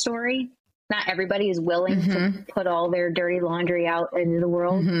share our story. Not everybody is willing to put all their dirty laundry out into the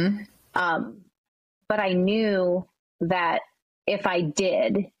world. But I knew that if I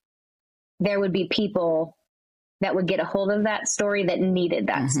did, there would be people that would get a hold of that story that needed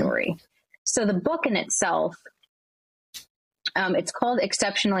that story. So the book in itself, it's called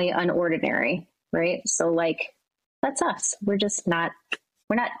Exceptionally Unordinary, right? So like, that's us. We're not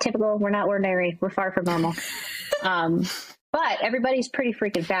typical. We're not ordinary. We're far from normal. But everybody's pretty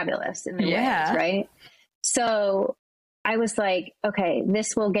freaking fabulous in their ways, right? So I was like, okay,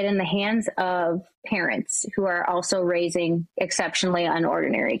 this will get in the hands of parents who are also raising exceptionally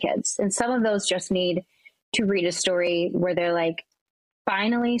unordinary kids. And some of those just need to read a story where they're like,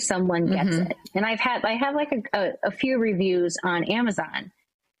 finally someone gets it. And I have like a few reviews on Amazon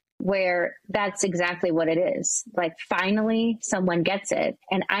where that's exactly what it is. Like finally someone gets it.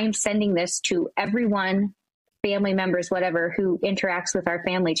 And I'm sending this to everyone family members, whatever, who interacts with our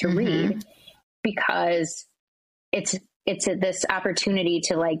family to read, because it's this opportunity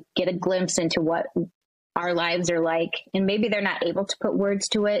to like get a glimpse into what our lives are like. And maybe they're not able to put words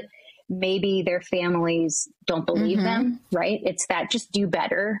to it. Maybe their families don't believe them, right? It's that just do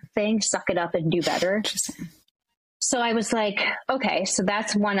better thing, suck it up and do better. So I was like, okay, so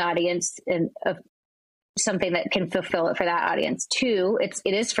that's one audience and something that can fulfill it for that audience. Two,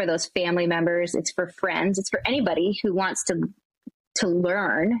 it is for those family members. It's for friends. It's for anybody who wants to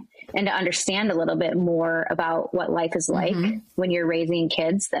learn and to understand a little bit more about what life is like when you're raising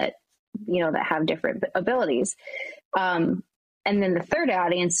kids that, you know, that have different abilities. And then the third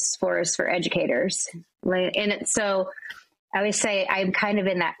audience is for educators. So I always say I'm kind of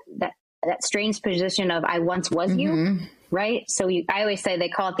in that strange position of I once was you, right? So I always say they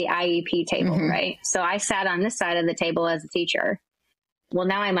call it the IEP table, right? So I sat on this side of the table as a teacher. Well,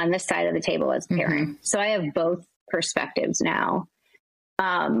 now I'm on this side of the table as a parent. So I have both perspectives now.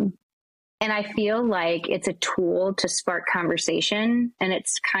 And I feel like it's a tool to spark conversation. And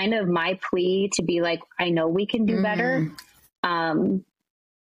it's kind of my plea to be like, I know we can do better. And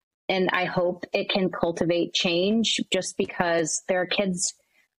I hope it can cultivate change, just because there are kids.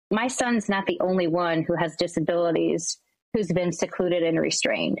 My son's not the only one who has disabilities who's been secluded and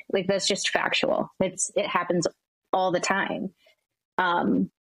restrained. Like, that's just factual. It happens all the time. And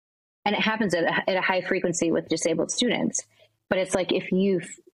it happens at a high frequency with disabled students. But it's like, if you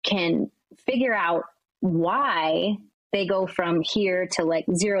can figure out why they go from here to like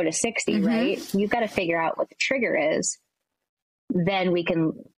 0 to 60, right? You've got to figure out what the trigger is. Then we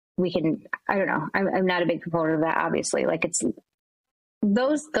can, I don't know. I'm not a big proponent of that, obviously. Like, it's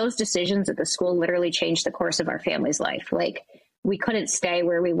those decisions at the school literally changed the course of our family's life. Like, we couldn't stay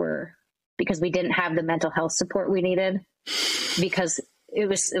where we were because we didn't have the mental health support we needed, because it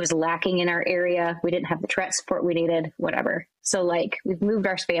was lacking in our area. We didn't have the Tourette support we needed, whatever. So like, we've moved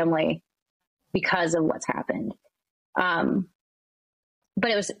our family because of what's happened. But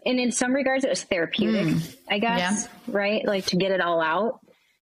it was, and in some regards it was therapeutic, I guess, right? Like, to get it all out.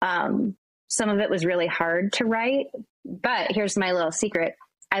 Some of it was really hard to write, but here's my little secret.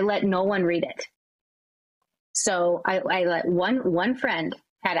 I let no one read it. So I let one friend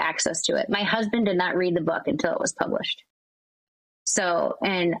had access to it. My husband did not read the book until it was published. So,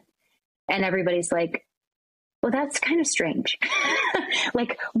 and everybody's like, well, that's kind of strange.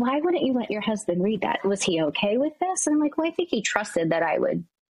 Like, why wouldn't you let your husband read that? Was he okay with this? And I'm like, well, I think he trusted that I would,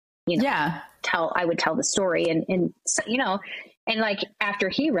 I would tell the story. And you know, and like, after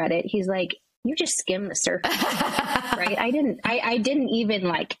he read it, he's like, you just skimmed the surface, right? I didn't even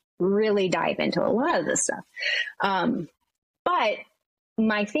like really dive into a lot of this stuff. But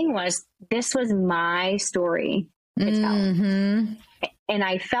my thing was, this was my story to tell. And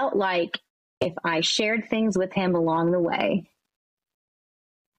I felt like if I shared things with him along the way,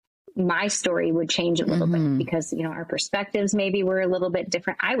 my story would change a little bit, because, you know, our perspectives maybe were a little bit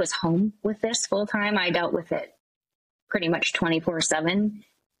different. I was home with this full time. I dealt with it pretty much 24/7,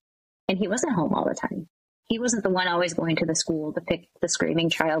 and he wasn't home all the time. He wasn't the one always going to the school to pick the screaming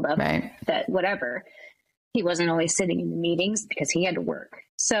child up, that whatever. He wasn't always sitting in the meetings because he had to work.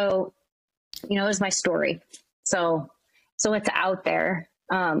 So, you know, it was my story. So it's out there.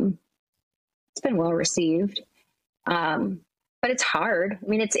 It's been well received. But it's hard. I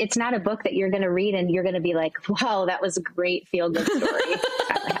mean, it's not a book that you're going to read and you're going to be like, wow, that was a great feel-good story.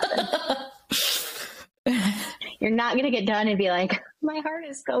 You're not going to get done and be like, my heart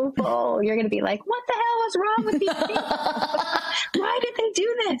is so full. You're going to be like, what the hell was wrong with these people? Why did they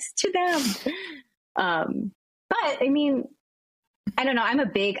do this to them? But I mean, I don't know. I'm a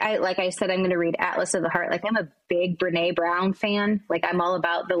big, like I said, I'm going to read Atlas of the Heart. Like, I'm a big Brene Brown fan. Like, I'm all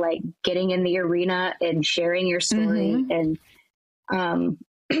about the, like, getting in the arena and sharing your story. And, then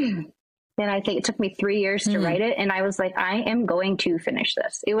I think it took me 3 years to write it. And I was like, I am going to finish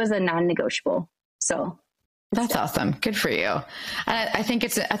this. It was a non-negotiable. So that's awesome. Good for you. I think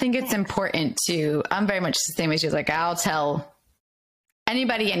it's important to, I'm very much the same as you. Like, I'll tell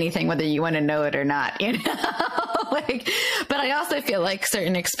anybody anything, whether you want to know it or not, you know, like, but I also feel like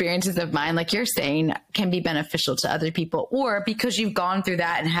certain experiences of mine, like you're saying, can be beneficial to other people, or because you've gone through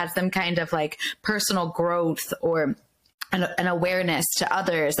that and had some kind of like personal growth or an awareness to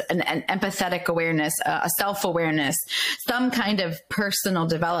others, an empathetic awareness, a self-awareness, some kind of personal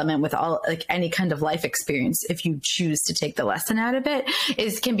development with all, like any kind of life experience, if you choose to take the lesson out of it,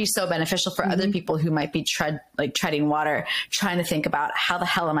 can be so beneficial for other people who might be treading water, trying to think about, how the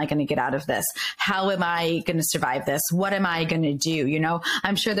hell am I going to get out of this? How am I going to survive this? What am I going to do? You know,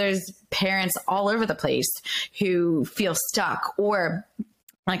 I'm sure there's parents all over the place who feel stuck, or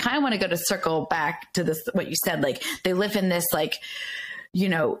I kind of want to go to circle back to this, what you said, like they live in this, like, you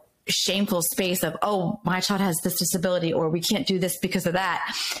know, shameful space of, oh, my child has this disability, or we can't do this because of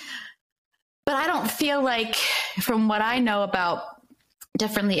that. But I don't feel like, from what I know about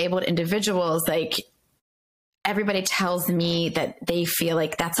differently abled individuals, like everybody tells me that they feel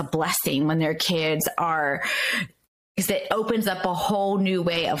like that's a blessing when their kids are, because it opens up a whole new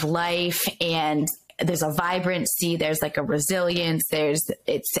way of life, and there's a vibrancy, there's like a resilience,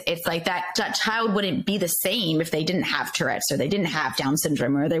 it's like that child wouldn't be the same if they didn't have Tourette's or they didn't have Down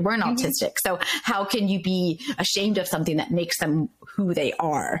syndrome or they weren't autistic. So how can you be ashamed of something that makes them who they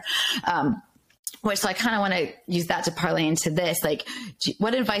are? So I kind of want to use that to parlay into this. Like,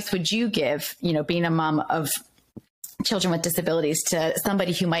 what advice would you give, you know, being a mom of children with disabilities, to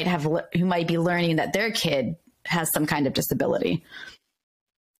somebody who might be learning that their kid has some kind of disability?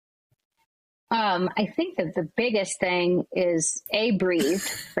 I think that the biggest thing is breathe,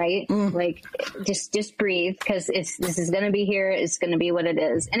 right? Like just breathe, because this is going to be here. It's going to be what it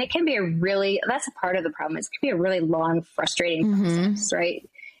is. And it can be that's a part of the problem. It can be a really long, frustrating process, right?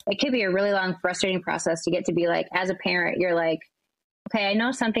 It could be a really long, frustrating process to get to be like, as a parent, you're like, okay, I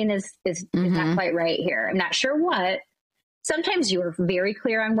know something is not quite right here. I'm not sure what. Sometimes you're very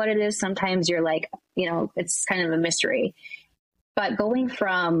clear on what it is. Sometimes you're like, you know, it's kind of a mystery. But going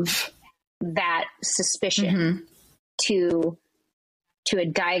from that suspicion to a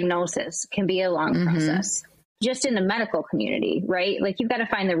diagnosis can be a long process, just in the medical community, right? Like, you've got to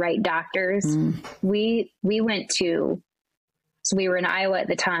find the right doctors. We were in Iowa at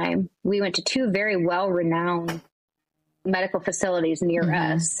the time. We went to two very well-renowned medical facilities near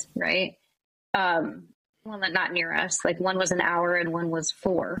us, right? Well, not near us. Like, one was an hour and one was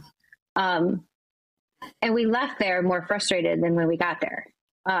 4. And we left there more frustrated than when we got there.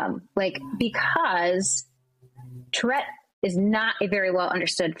 Because Tourette is not a very well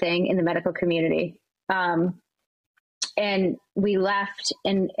understood thing in the medical community. And we left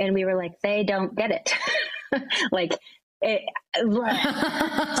and we were like, they don't get it.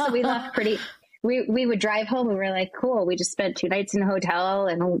 So we left we would drive home and we were like, cool. We just spent 2 nights in a hotel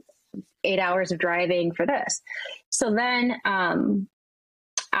and 8 hours of driving for this. So then,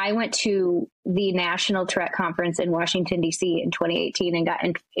 I went to the National Tourette Conference in Washington, D.C. in 2018 and got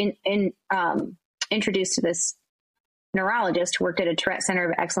introduced to this neurologist who worked at a Tourette Center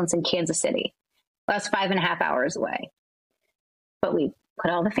of Excellence in Kansas City. That's 5.5 hours away. But we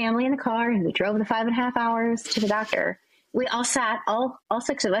put all the family in the car and we drove the 5.5 hours to the doctor. We all sat, all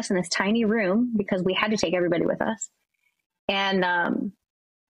 6 of us, in this tiny room because we had to take everybody with us. And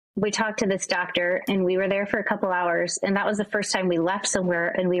we talked to this doctor and we were there for a couple hours. And that was the first time we left somewhere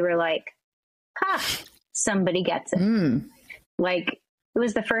and we were like, somebody gets it. Like, it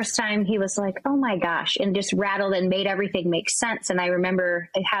was the first time he was like, oh my gosh, and just rattled and made everything make sense. And I remember,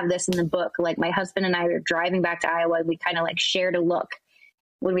 I have this in the book, like my husband and I were driving back to Iowa. We kind of like shared a look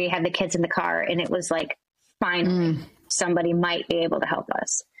when we had the kids in the car, and it was like, finally, somebody might be able to help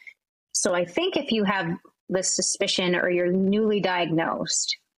us. So I think if you have this suspicion or you're newly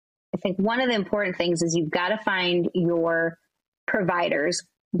diagnosed, I think one of the important things is you've got to find your providers,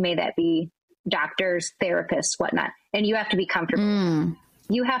 may that be doctors, therapists, whatnot, and you have to be comfortable.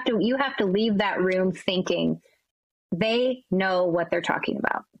 You have to leave that room thinking they know what they're talking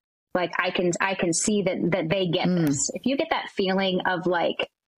about. Like, I can see that they get this. If you get that feeling of like,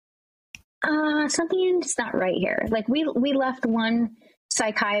 something's not right here. Like, we left one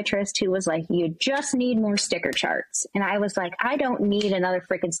psychiatrist who was like, you just need more sticker charts. And I was like, I don't need another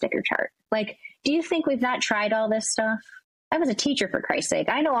freaking sticker chart. Like, do you think we've not tried all this stuff? I was a teacher, for Christ's sake.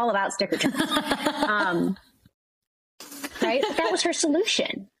 I know all about sticker charts. Right? That was her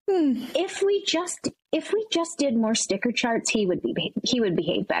solution. If we just did more sticker charts, he would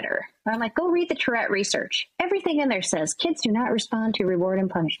behave better. I'm like, go read the Tourette research. Everything in there says kids do not respond to reward and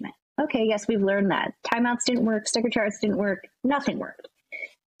punishment. Okay, yes, we've learned that. Timeouts didn't work. Sticker charts didn't work. Nothing worked.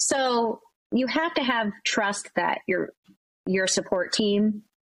 So you have to have trust that your support team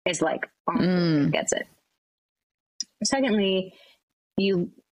is like, gets it. Secondly,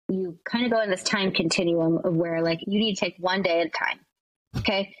 you kind of go in this time continuum of where, like, you need to take one day at a time.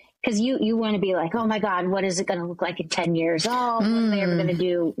 Okay. Because you want to be like, oh my God, what is it going to look like in 10 years? Oh, what are they ever going to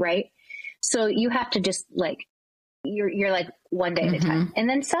do? Right. So you have to just like, you're like one day at a time. And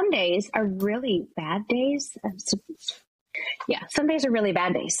then some days are really bad days. Some days are really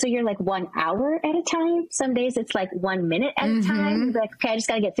bad days. So you're like 1 hour at a time. Some days it's like 1 minute at a time. You're like, okay, I just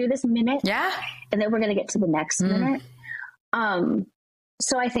got to get through this minute. Yeah. And then we're going to get to the next minute.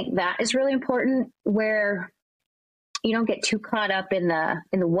 So I think that is really important, where you don't get too caught up in the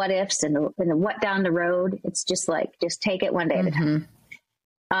what ifs and the what down the road. It's just like, just take it one day at a time.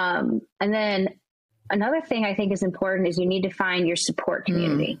 And then another thing I think is important is you need to find your support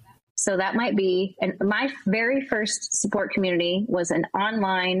community. So that might be, and my very first support community was an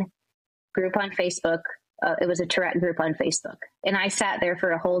online group on Facebook. It was a Tourette group on Facebook. And I sat there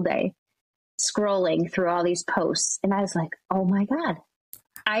for a whole day scrolling through all these posts. And I was like, oh my God,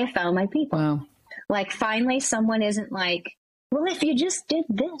 I found my people. Wow. Like finally someone isn't like, well, if you just did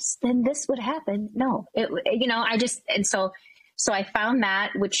this, then this would happen. No, so I found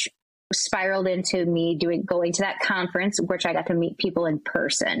that, which spiraled into me going to that conference, which I got to meet people in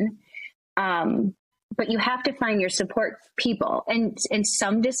person. But you have to find your support people, and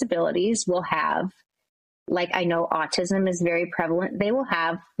some disabilities will have, like, I know autism is very prevalent. They will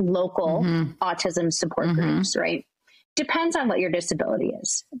have local autism support groups, right? Depends on what your disability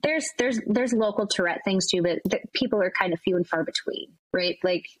is. There's local Tourette things too, but people are kind of few and far between, right?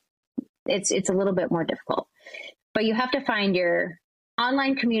 Like it's a little bit more difficult, but you have to find your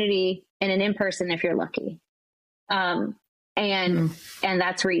online community and an in-person if you're lucky. And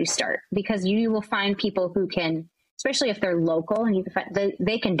that's where you start, because you will find people who can, especially if they're local, and you can find,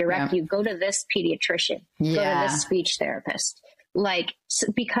 they can direct you, go to this pediatrician, go to this speech therapist,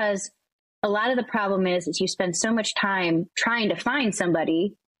 because a lot of the problem is you spend so much time trying to find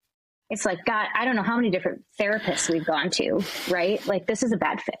somebody. It's like, God, I don't know how many different therapists we've gone to, right? Like, this is a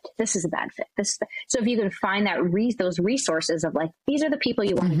bad fit. This is a bad fit. So if you can find those resources of like, these are the people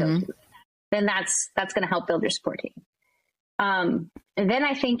you want to go to, then that's going to help build your support team. And then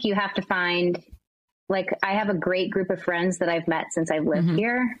I think you have to find, like, I have a great group of friends that I've met since I've lived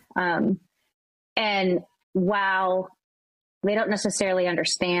here. And while they don't necessarily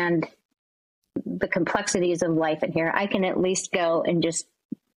understand the complexities of life in here, I can at least go and just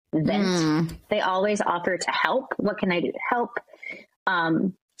vent. They always offer to help. What can I do to help?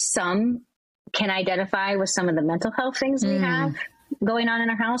 Some can identify with some of the mental health things we have going on in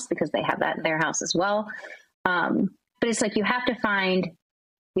our house, because they have that in their house as well. But it's like, you have to find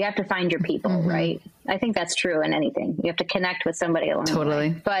your people, right? I think that's true in anything. You have to connect with somebody along the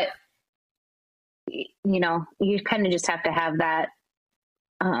way. But you kind of just have to have that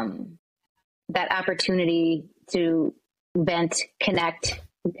that opportunity to vent, connect,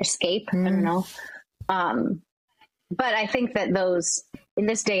 escape. I don't know. But I think that in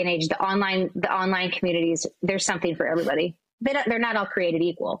this day and age, the online communities, there's something for everybody. They're not all created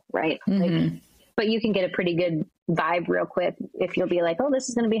equal, right? But you can get a pretty good vibe real quick if you'll be like, oh, this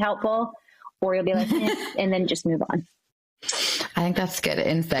is going to be helpful, or you'll be like, and then just move on. I think that's good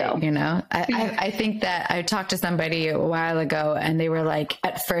insight. So, I think that I talked to somebody a while ago, and they were like,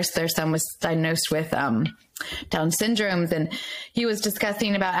 at first their son was diagnosed with Down syndromes, and he was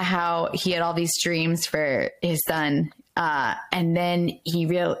discussing about how he had all these dreams for his son, and then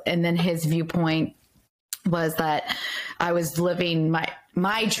his viewpoint was that I was living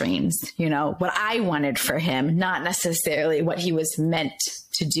my dreams, what I wanted for him, not necessarily what he was meant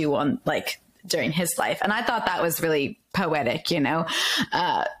to do during his life. And I thought that was really poetic,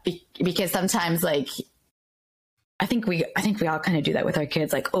 because sometimes, like, I think we all kind of do that with our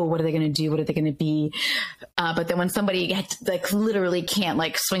kids. Like, oh, what are they going to do? What are they going to be? But then when somebody literally can't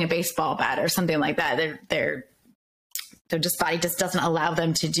swing a baseball bat or something like that, their body just doesn't allow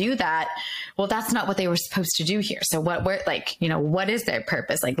them to do that. Well, that's not what they were supposed to do here. So what is their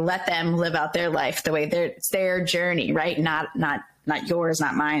purpose? Like, let them live out their life the way it's their journey, right? Not yours,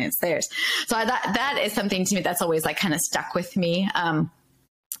 not mine, it's theirs. So that is something to me that's always kind of stuck with me. And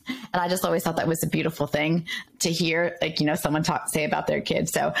I just always thought that was a beautiful thing to hear, someone say about their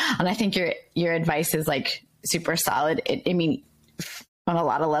kids. So, and I think your advice is super solid. On a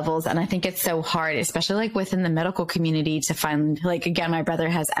lot of levels. And I think it's so hard, especially within the medical community, to find, again, my brother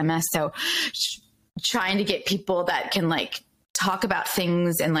has MS. So trying to get people that can talk about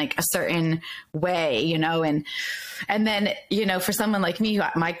things in a certain way, and then, for someone like me,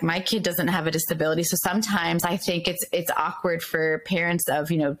 my kid doesn't have a disability. So sometimes I think it's awkward for parents of,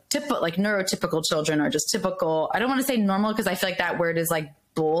 typical, neurotypical children, or just typical. I don't want to say normal, because I feel like that word is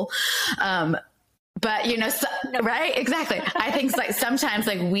bull. But, right? Exactly. I think sometimes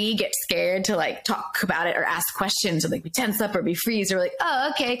we get scared to talk about it or ask questions, or we tense up or we freeze, or we're oh,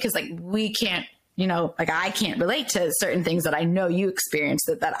 okay. Cause we can't, I can't relate to certain things that I know you experience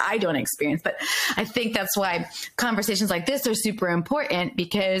that I don't experience. But I think that's why conversations like this are super important,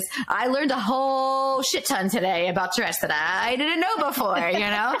 because I learned a whole shit ton today about Tourette's that I didn't know before,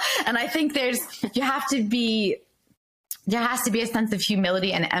 And I think you have to be there has to be a sense of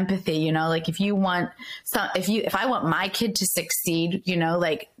humility and empathy, you know, like if I want my kid to succeed, you know,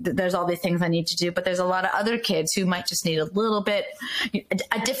 like there's all these things I need to do, but there's a lot of other kids who might just need a little bit,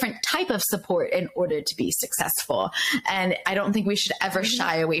 a different type of support in order to be successful. And I don't think we should ever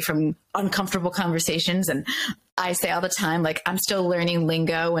shy away from uncomfortable conversations. And I say all the time, like, I'm still learning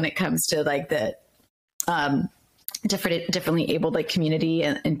lingo when it comes to like the, differently abled like community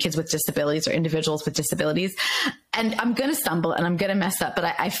and kids with disabilities or individuals with disabilities. And I'm going to stumble and I'm going to mess up,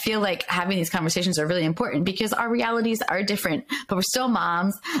 but I feel like having these conversations are really important because our realities are different, but we're still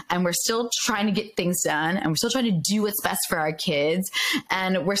moms and we're still trying to get things done and we're still trying to do what's best for our kids.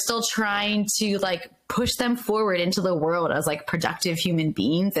 And we're still trying to like push them forward into the world as like productive human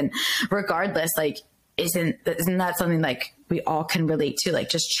beings. And regardless, like, isn't that something like we all can relate to, like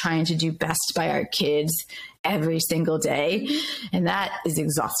just trying to do best by our kids every single day? And that is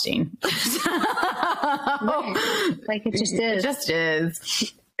exhausting. Right. Like it just is. It just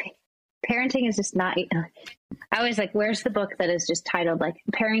is. Parenting is just not, I was like, where's the book that is just titled like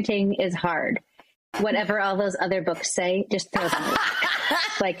parenting is hard? Whatever all those other books say, just throw them away.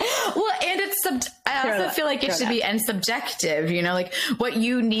 Like, well, and it's I also feel like it should be subjective, you know, like what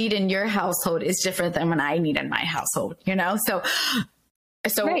you need in your household is different than what I need in my household, you know? So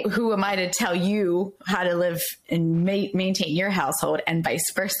right. Who am I to tell you how to live and maintain your household and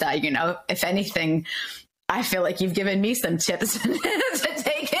vice versa? You know, if anything, I feel like you've given me some tips to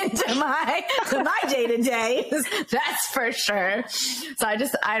take into my day to day. That's for sure. So I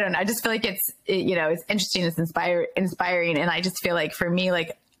don't know. I just feel like it's interesting. It's inspiring. And I just feel like for me,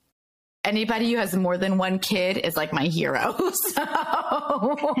 like anybody who has more than one kid is like my hero. So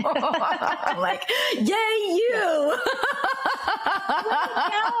I'm like, yay, you.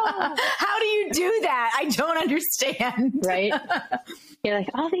 How do you do that? I don't understand. Right. You're like,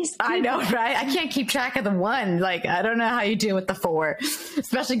 all these people. I know, right? I can't keep track of the one. Like, I don't know how you do with the 4,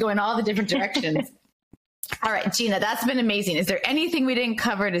 especially going all the different directions. All right, Gina, that's been amazing. Is there anything we didn't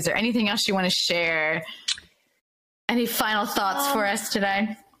cover? Is there anything else you want to share? Any final thoughts for us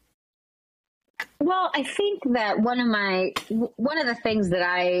today? Well, I think that one of the things that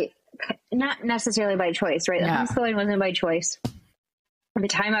I, not necessarily by choice, right? The homeschooling wasn't by choice. At the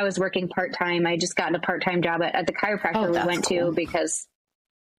time I was working part-time, I just got a part-time job at the chiropractor we went to because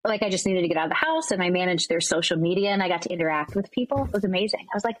like I just needed to get out of the house and I managed their social media and I got to interact with people. It was amazing.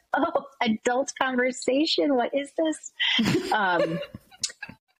 I was like, oh, adult conversation. What is this?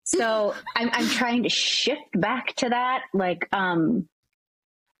 So I'm trying to shift back to that. Like,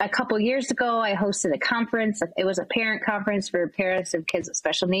 a couple years ago, I hosted a conference. It was a parent conference for parents of kids with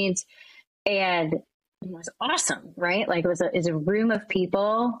special needs. And it was awesome, right? Like it was a room of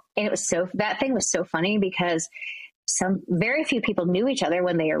people. And that thing was so funny because very few people knew each other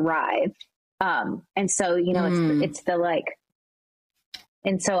when they arrived. And so, you know, it's the like,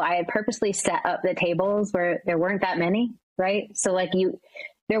 and so I had purposely set up the tables where there weren't that many, right? So like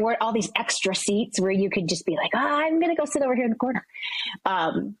there weren't all these extra seats where you could just be like, I'm going to go sit over here in the corner.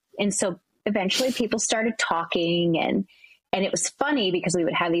 And so eventually people started talking and it was funny because we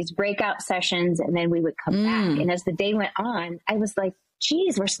would have these breakout sessions and then we would come back. And as the day went on, I was like,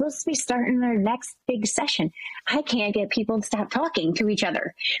 geez, we're supposed to be starting our next big session. I can't get people to stop talking to each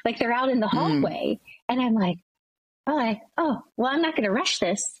other. Like they're out in the hallway. And I'm like, well, I'm not going to rush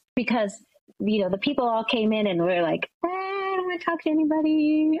this because, you know, the people all came in and were like, I don't want to talk to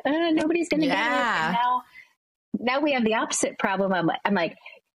anybody. Nobody's going to get it. And now we have the opposite problem. I'm like,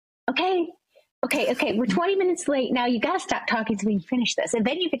 okay. We're 20 minutes late. Now you got to stop talking until you finish this. And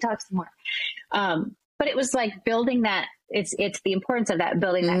then you can talk some more. But it was like building that. It's the importance of that,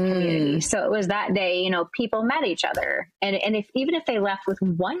 building that community. So it was that day, you know, people met each other. And even if they left with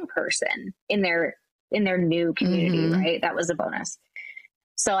one person in their new community, right, that was a bonus.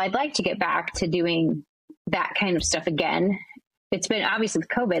 So I'd like to get back to doing that kind of stuff again. It's been obviously with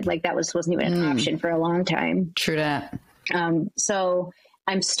COVID, like that wasn't even an option for a long time. True that. So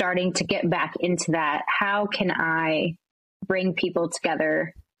I'm starting to get back into that. How can I bring people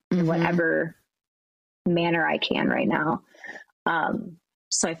together in whatever manner I can right now?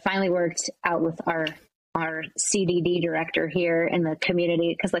 So I finally worked out with our CDD director here in the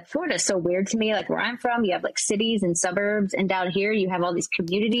community. Cause like Florida is so weird to me. Like where I'm from, you have like cities and suburbs, and down here you have all these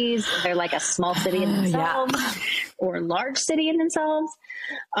communities. They're like a small city in themselves or a large city in themselves.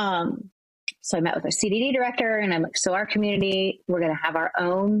 So I met with our CDD director and I'm like, so our community, we're going to have our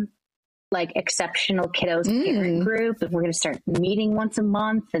own like exceptional kiddos parent group. And we're going to start meeting once a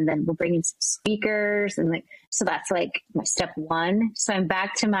month and then we'll bring in some speakers. And like, so that's like my step one. So I'm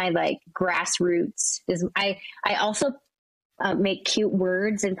back to my like grassroots I also make cute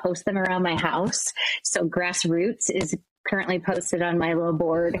words and post them around my house. So grassroots is currently posted on my little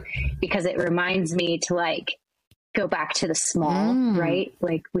board because it reminds me to like go back to the small, right?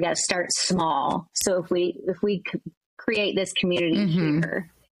 Like we got to start small. So if we create this community here,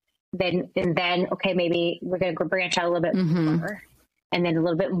 then okay, maybe we're going to branch out a little bit more, and then a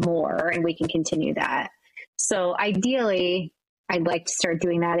little bit more, and we can continue that. So ideally, I'd like to start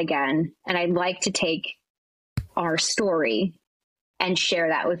doing that again, and I'd like to take our story and share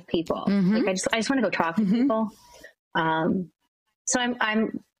that with people. Like I just want to go talk to people. So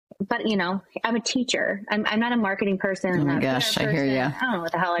but you know, I'm a teacher. I'm not a marketing person. Oh my gosh, I hear you. I don't know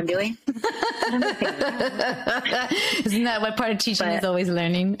what the hell I'm doing. Isn't that what part of teaching is always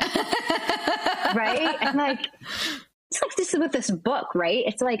learning? Right? And like, it's like this is with this book, right?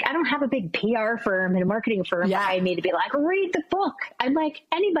 It's like, I don't have a big PR firm and a marketing firm behind me to be like, read the book. I'm like,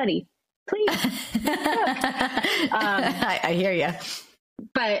 anybody, please. I hear you.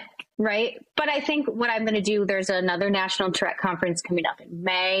 But I think what I'm going to do, there's another National Tourette Conference coming up in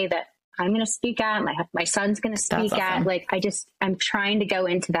May that I'm going to speak at. My son's going to speak at. Like, I'm trying to go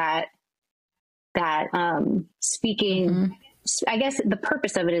into that speaking. I guess the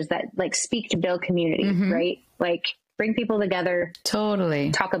purpose of it is that, like, speak to build community, right? Like, bring people together.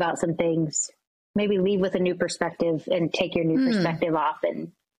 Totally. Talk about some things. Maybe leave with a new perspective and take your new perspective off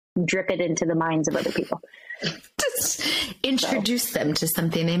and drip it into the minds of other people. Just introduce them to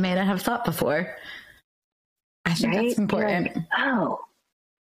something they may not have thought before. I think that's important. Like, oh,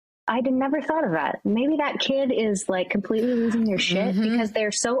 I never thought of that. Maybe that kid is like completely losing their shit because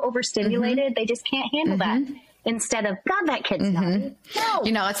they're so overstimulated. They just can't handle that. Instead of, God, that kid's naughty. No.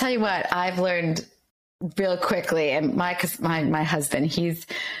 You know, I'll tell you what I've learned real quickly. And my husband,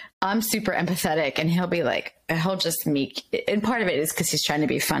 I'm super empathetic, and he'll be like, he'll just make, and part of it is because he's trying to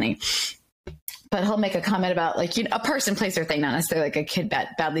be funny. But he'll make a comment about, like, you know, a person plays their thing, not necessarily like a kid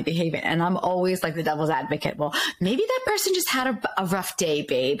badly behaving. And I'm always like the devil's advocate. Well, maybe that person just had a rough day,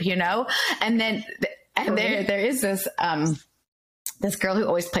 babe, you know? And then there is this girl who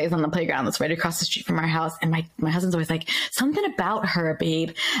always plays on the playground that's right across the street from our house. And my husband's always like, something about her,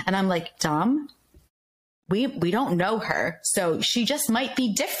 babe. And I'm like, Dom, we don't know her, so she just might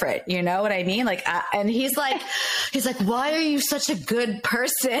be different. You know what I mean? Like, and he's like, why are you such a good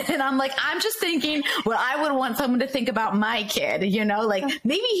person? And I'm like, I'm just thinking what I would want someone to think about my kid. You know, like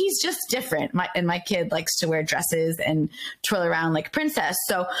maybe he's just different. My kid likes to wear dresses and twirl around like a princess.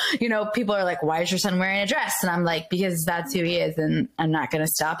 So, you know, people are like, why is your son wearing a dress? And I'm like, because that's who he is, and I'm not going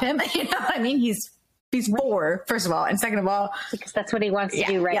to stop him. You know what I mean? He's 4, first of all. And second of all, because that's what he wants to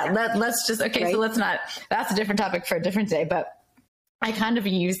do now. Let's just, okay. Right? So let's not, that's a different topic for a different day, but I kind of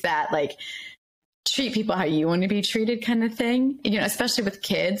use that, like, treat people how you want to be treated kind of thing, you know, especially with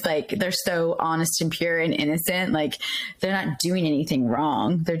kids. Like, they're so honest and pure and innocent. Like, they're not doing anything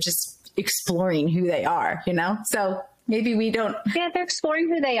wrong. They're just exploring who they are, you know? So maybe we don't. Yeah. They're exploring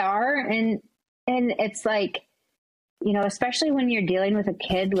who they are. And it's like, you know, especially when you're dealing with a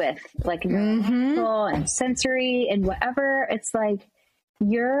kid with like neurological and sensory and whatever, it's like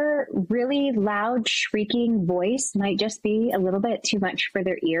your really loud, shrieking voice might just be a little bit too much for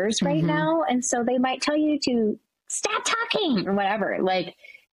their ears right now. And so they might tell you to stop talking or whatever. Like,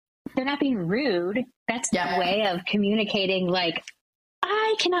 they're not being rude. That's their way of communicating. Like,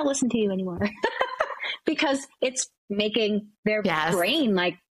 I cannot listen to you anymore because it's making their brain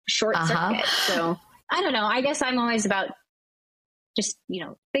like short circuit. So I don't know. I guess I'm always about just, you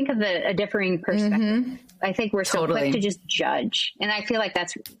know, think of a differing perspective. I think we're so quick to just judge. And I feel like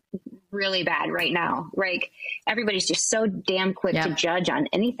that's really bad right now. Like, everybody's just so damn quick to judge on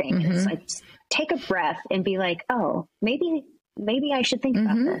anything. It's like, take a breath and be like, oh, maybe I should think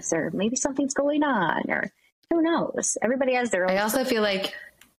about this, or maybe something's going on, or who knows? Everybody has their own. I also feel like,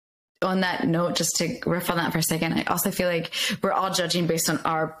 on that note, just to riff on that for a second, I also feel like we're all judging based on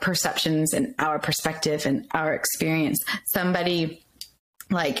our perceptions and our perspective and our experience. Somebody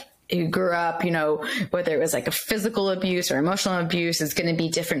like who grew up, you know, whether it was like a physical abuse or emotional abuse, is going to be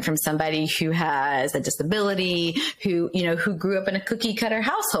different from somebody who has a disability, who, you know, who grew up in a cookie cutter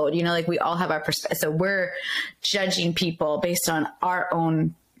household. You know, like, we all have our perspective. So we're judging people based on our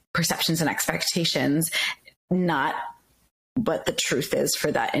own perceptions and expectations, not what the truth is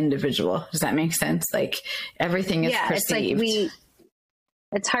for that individual. Does that make sense? Like, everything is perceived. It's like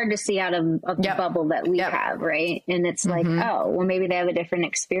it's hard to see out of the bubble that we have, right? And it's like, oh, well, maybe they have a different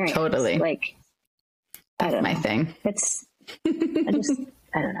experience. Totally. Like, that's my thing. It's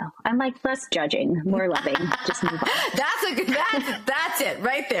I don't know. I'm like less judging, more loving. Just move on. That's it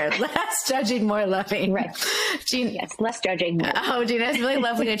right there. Less judging, more loving. Right. Gina, yes, less judging. More oh, Gina, it's really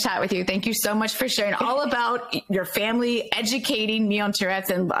lovely to chat with you. Thank you so much for sharing all about your family, educating me on Tourette's.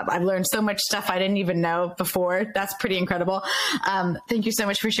 And I've learned so much stuff I didn't even know before. That's pretty incredible. Thank you so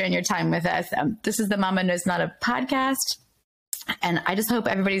much for sharing your time with us. This is the Mama Knows Nada podcast. And I just hope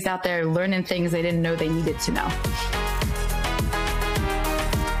everybody's out there learning things they didn't know they needed to know.